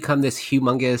 when you become this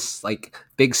humongous, like,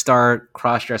 big star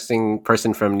cross-dressing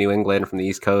person from New England, from the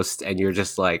East Coast, and you're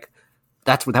just like,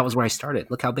 that was where I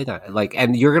started. Look how big I like.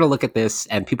 And you're gonna look at this,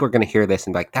 and people are gonna hear this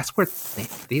and be like, that's where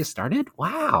they started.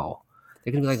 Wow.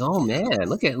 They're gonna be like, oh man,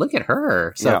 look at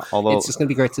her. So it's just gonna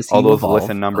be great to see all those evolve.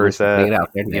 listen numbers that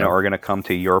are gonna come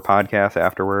to your podcast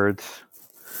afterwards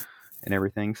and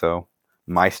everything. So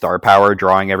my star power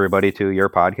drawing everybody to your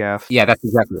podcast. Yeah, that's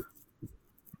exactly.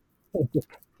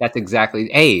 That's exactly.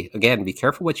 Hey, again, be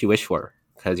careful what you wish for,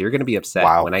 because you're gonna be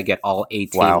upset when I get all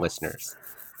 18 listeners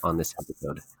on this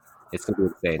episode. It's gonna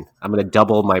be insane. I'm gonna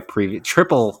triple my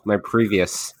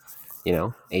previous,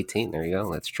 18. There you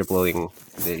go. That's tripling.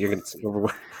 I'm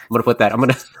gonna put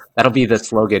that. That'll be the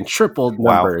slogan. Tripled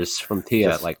numbers from Thea.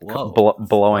 Just like, whoa,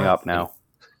 blowing up now.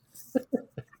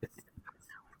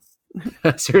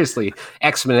 Seriously,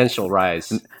 exponential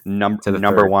rise.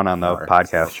 Number one on the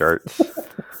podcast charts.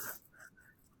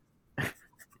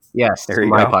 Yes, there you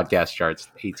my go. podcast charts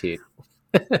 18.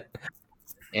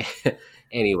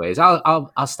 Anyways,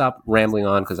 I'll stop rambling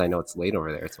on because I know it's late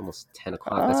over there. It's almost 10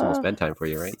 o'clock. That's almost bedtime for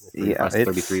you, right? Yeah, it's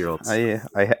 33-year-olds.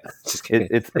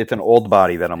 It's an old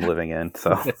body that I'm living in.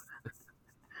 So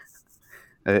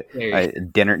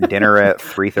dinner at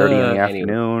 3:30 in the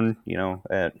afternoon.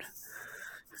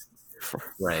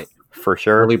 Right, for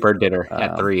sure. Early bird dinner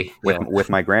at 3 with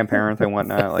my grandparents and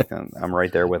whatnot. Like, I'm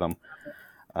right there with them.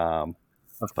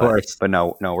 Of course, but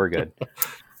no, we're good.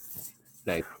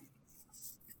 Nice.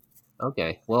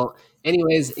 Okay. Well,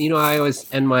 anyways, I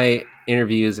always end my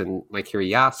interviews and my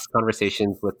Curi-YAAS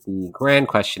conversations with the grand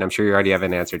question. I'm sure you already have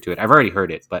an answer to it. I've already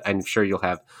heard it, but I'm sure you'll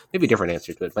have maybe a different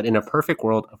answer to it. But in a perfect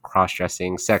world of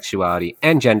cross-dressing, sexuality,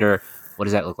 and gender, what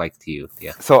does that look like to you?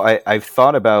 Yeah. So I've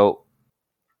thought about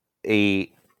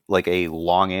a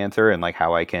long answer and like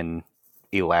how I can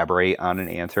elaborate on an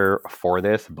answer for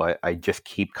this, but I just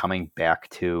keep coming back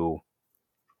to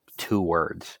 2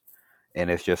 words,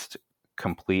 and it's just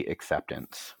complete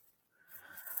acceptance.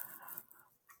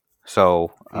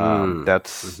 So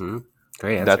that's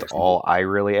great answer. That's all I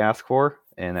really ask for,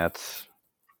 and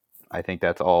I think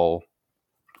that's all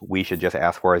we should just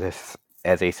ask for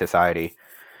as a society,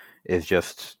 is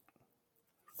just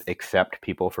accept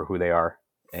people for who they are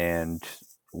and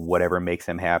whatever makes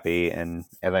them happy. And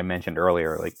as I mentioned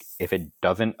earlier, like, if it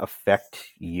doesn't affect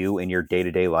you in your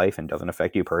day-to-day life and doesn't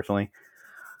affect you personally,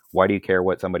 why do you care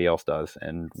what somebody else does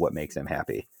and what makes them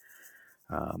happy?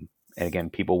 And again,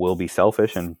 people will be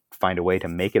selfish and find a way to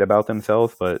make it about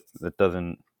themselves, but it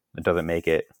doesn't make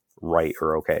it right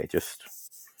or okay. Just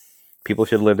people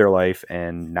should live their life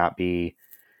and not be,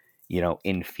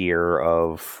 in fear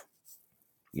of,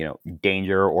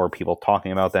 danger or people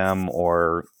talking about them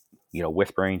or,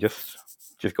 whispering. Just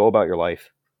go about your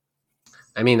life.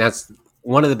 I mean, that's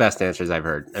one of the best answers I've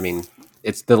heard. I mean,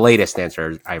 it's the latest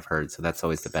answer I've heard, so that's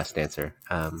always the best answer.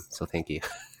 So thank you.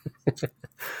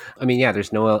 I mean, yeah,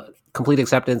 there's no complete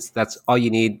acceptance. That's all you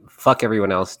need. Fuck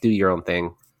everyone else. Do your own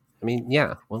thing. I mean,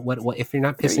 yeah. What if you're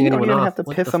not pissing anyone off? You don't even have to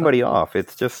piss somebody off.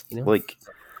 It's just like,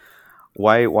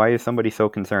 why is somebody so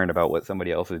concerned about what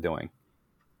somebody else is doing?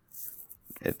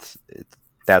 That's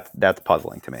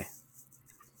puzzling to me.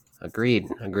 Agreed.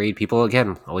 People,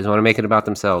 again, always want to make it about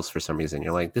themselves for some reason.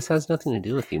 You're like, this has nothing to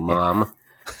do with you, Mom.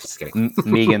 Just kidding.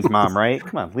 Megan's mom, right?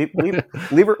 Come on, leave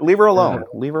her alone.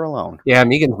 Leave her alone. Yeah,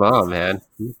 Megan's mom, man.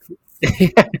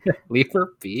 Leave her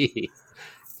be.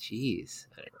 Jeez,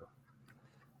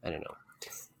 I don't know.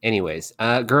 Anyways,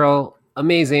 girl,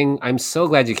 amazing. I'm so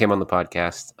glad you came on the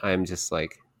podcast. I'm just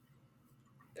like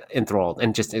enthralled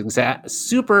and just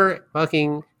super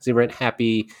fucking exuberant,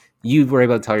 happy you were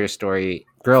able to tell your story.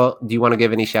 Girl, do you want to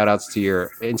give any shout outs to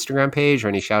your Instagram page or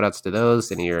any shout outs to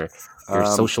those? Any of your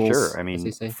socials? Sure. I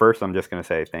mean, first I'm just going to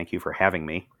say thank you for having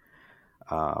me.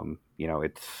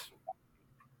 It's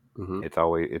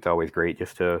always great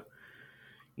just to,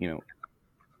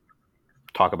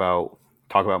 talk about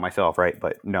myself. Right.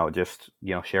 But no, just,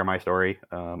 share my story.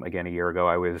 Again, a year ago,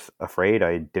 I was afraid.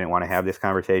 I didn't want to have this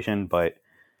conversation, but,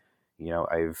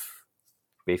 I've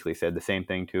basically said the same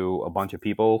thing to a bunch of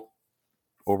people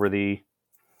over the,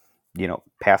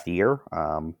 past year.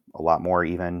 A lot more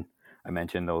even. I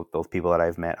mentioned those people that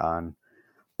I've met on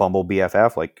Bumble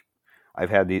BFF. Like, I've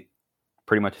had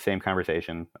pretty much the same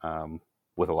conversation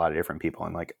with a lot of different people,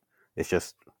 and like, it's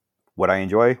just what I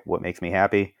enjoy, what makes me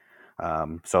happy.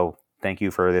 So thank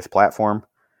you for this platform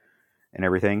and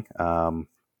everything.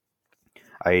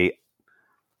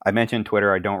 I mentioned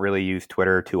Twitter. I don't really use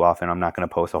Twitter too often. I'm not going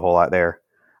to post a whole lot there,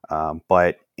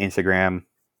 but Instagram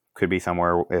could be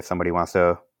somewhere if somebody wants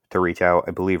to reach out.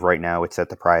 I believe right now it's set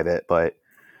to private, but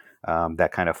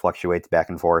that kind of fluctuates back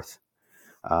and forth.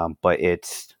 But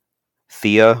it's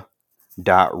Thea.Rose_CD.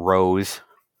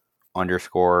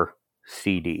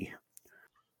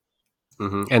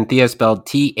 Mm-hmm. And Thea spelled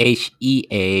THEA.ROSE.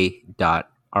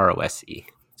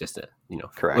 Just to,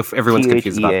 correct. If everyone's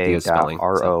confused about Thea's spelling.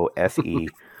 ROSE_CD.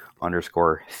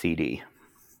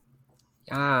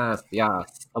 Yeah.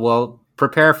 Well,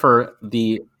 prepare for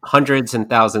the hundreds and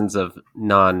thousands of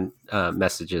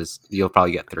messages. You'll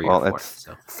probably get 3 or 4.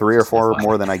 So 3 or 4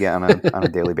 more than I get on a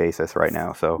daily basis right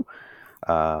now. So,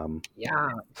 yeah.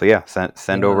 So yeah,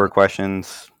 send over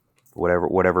questions,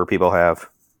 whatever people have.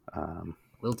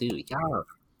 Will do. Yeah.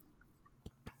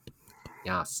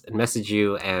 Yes, and message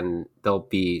you, and they'll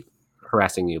be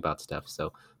harassing you about stuff.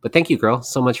 So, but thank you, girl,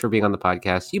 so much for being on the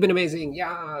podcast. You've been amazing.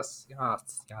 Yes.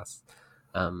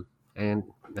 And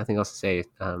nothing else to say.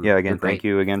 Again, thank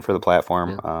you again for the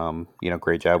platform. Yeah.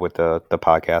 Great job with the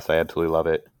podcast. I absolutely love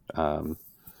it.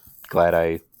 Glad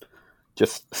I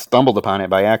just stumbled upon it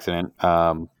by accident,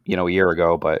 a year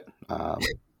ago, but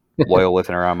loyal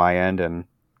listener on my end, and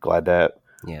glad that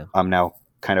I'm now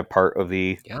kind of part of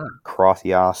the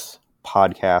Cross-YAAS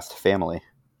podcast family.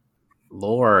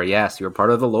 Lore, yes, you're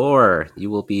part of the lore. You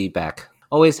will be back.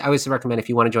 I always recommend, if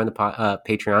you want to join the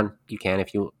Patreon, you can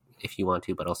if you want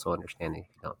to, but also understanding if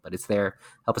you don't. But it's there.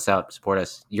 Help us out, support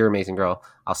us. You're an amazing girl.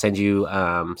 I'll send you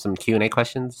some Q&A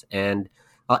questions, and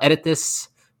I'll edit this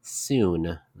soon.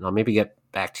 And I'll maybe get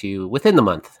back to you within the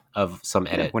month of some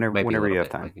edit. Whenever you have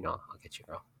time. But, I'll get you,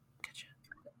 girl.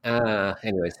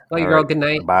 Anyways, love you, girl. Good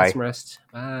night. Bye. Get some rest.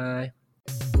 Bye.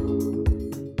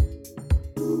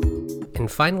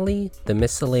 And finally, the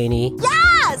miscellany.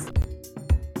 Yes!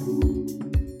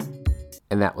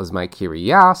 And that was my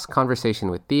Curi-YAAS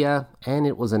conversation with Thea, and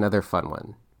it was another fun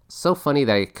one. So funny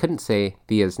that I couldn't say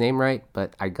Thea's name right,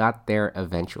 but I got there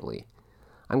eventually.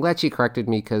 I'm glad she corrected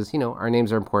me because, our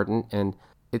names are important, and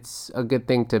it's a good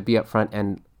thing to be upfront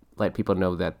and let people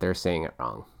know that they're saying it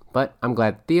wrong. But I'm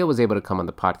glad Thea was able to come on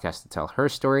the podcast to tell her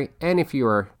story, and if you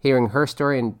are hearing her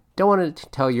story and don't want to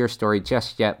tell your story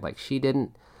just yet like she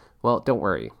didn't, well, don't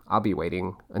worry. I'll be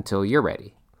waiting until you're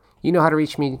ready. You know how to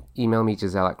reach me. Email me,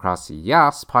 Giselle at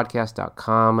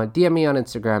crossdresser@podcast.com. DM me on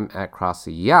Instagram at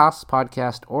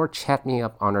crossdresser, or chat me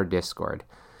up on our Discord,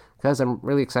 because I'm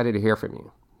really excited to hear from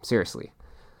you. Seriously.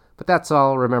 But that's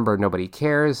all. Remember, nobody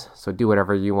cares, so do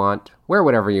whatever you want, wear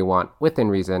whatever you want, within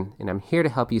reason, and I'm here to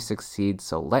help you succeed,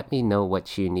 so let me know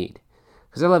what you need.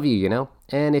 Because I love you,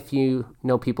 and if you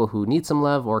know people who need some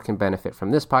love or can benefit from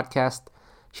this podcast,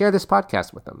 share this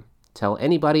podcast with them. Tell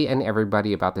anybody and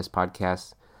everybody about this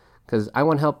podcast, because I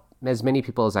want to help as many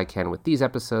people as I can with these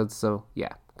episodes, so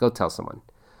yeah, go tell someone.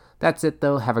 That's it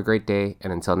though. Have a great day.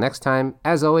 And until next time,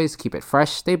 as always, keep it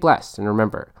fresh, stay blessed, and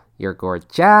remember, you're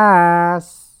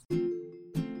gorgeous.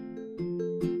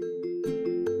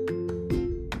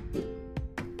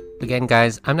 Again,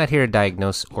 guys, I'm not here to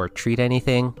diagnose or treat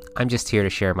anything. I'm just here to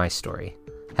share my story.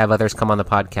 Have others come on the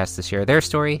podcast to share their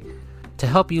story to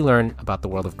help you learn about the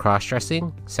world of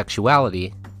cross-dressing,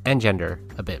 sexuality, and gender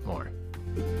a bit more.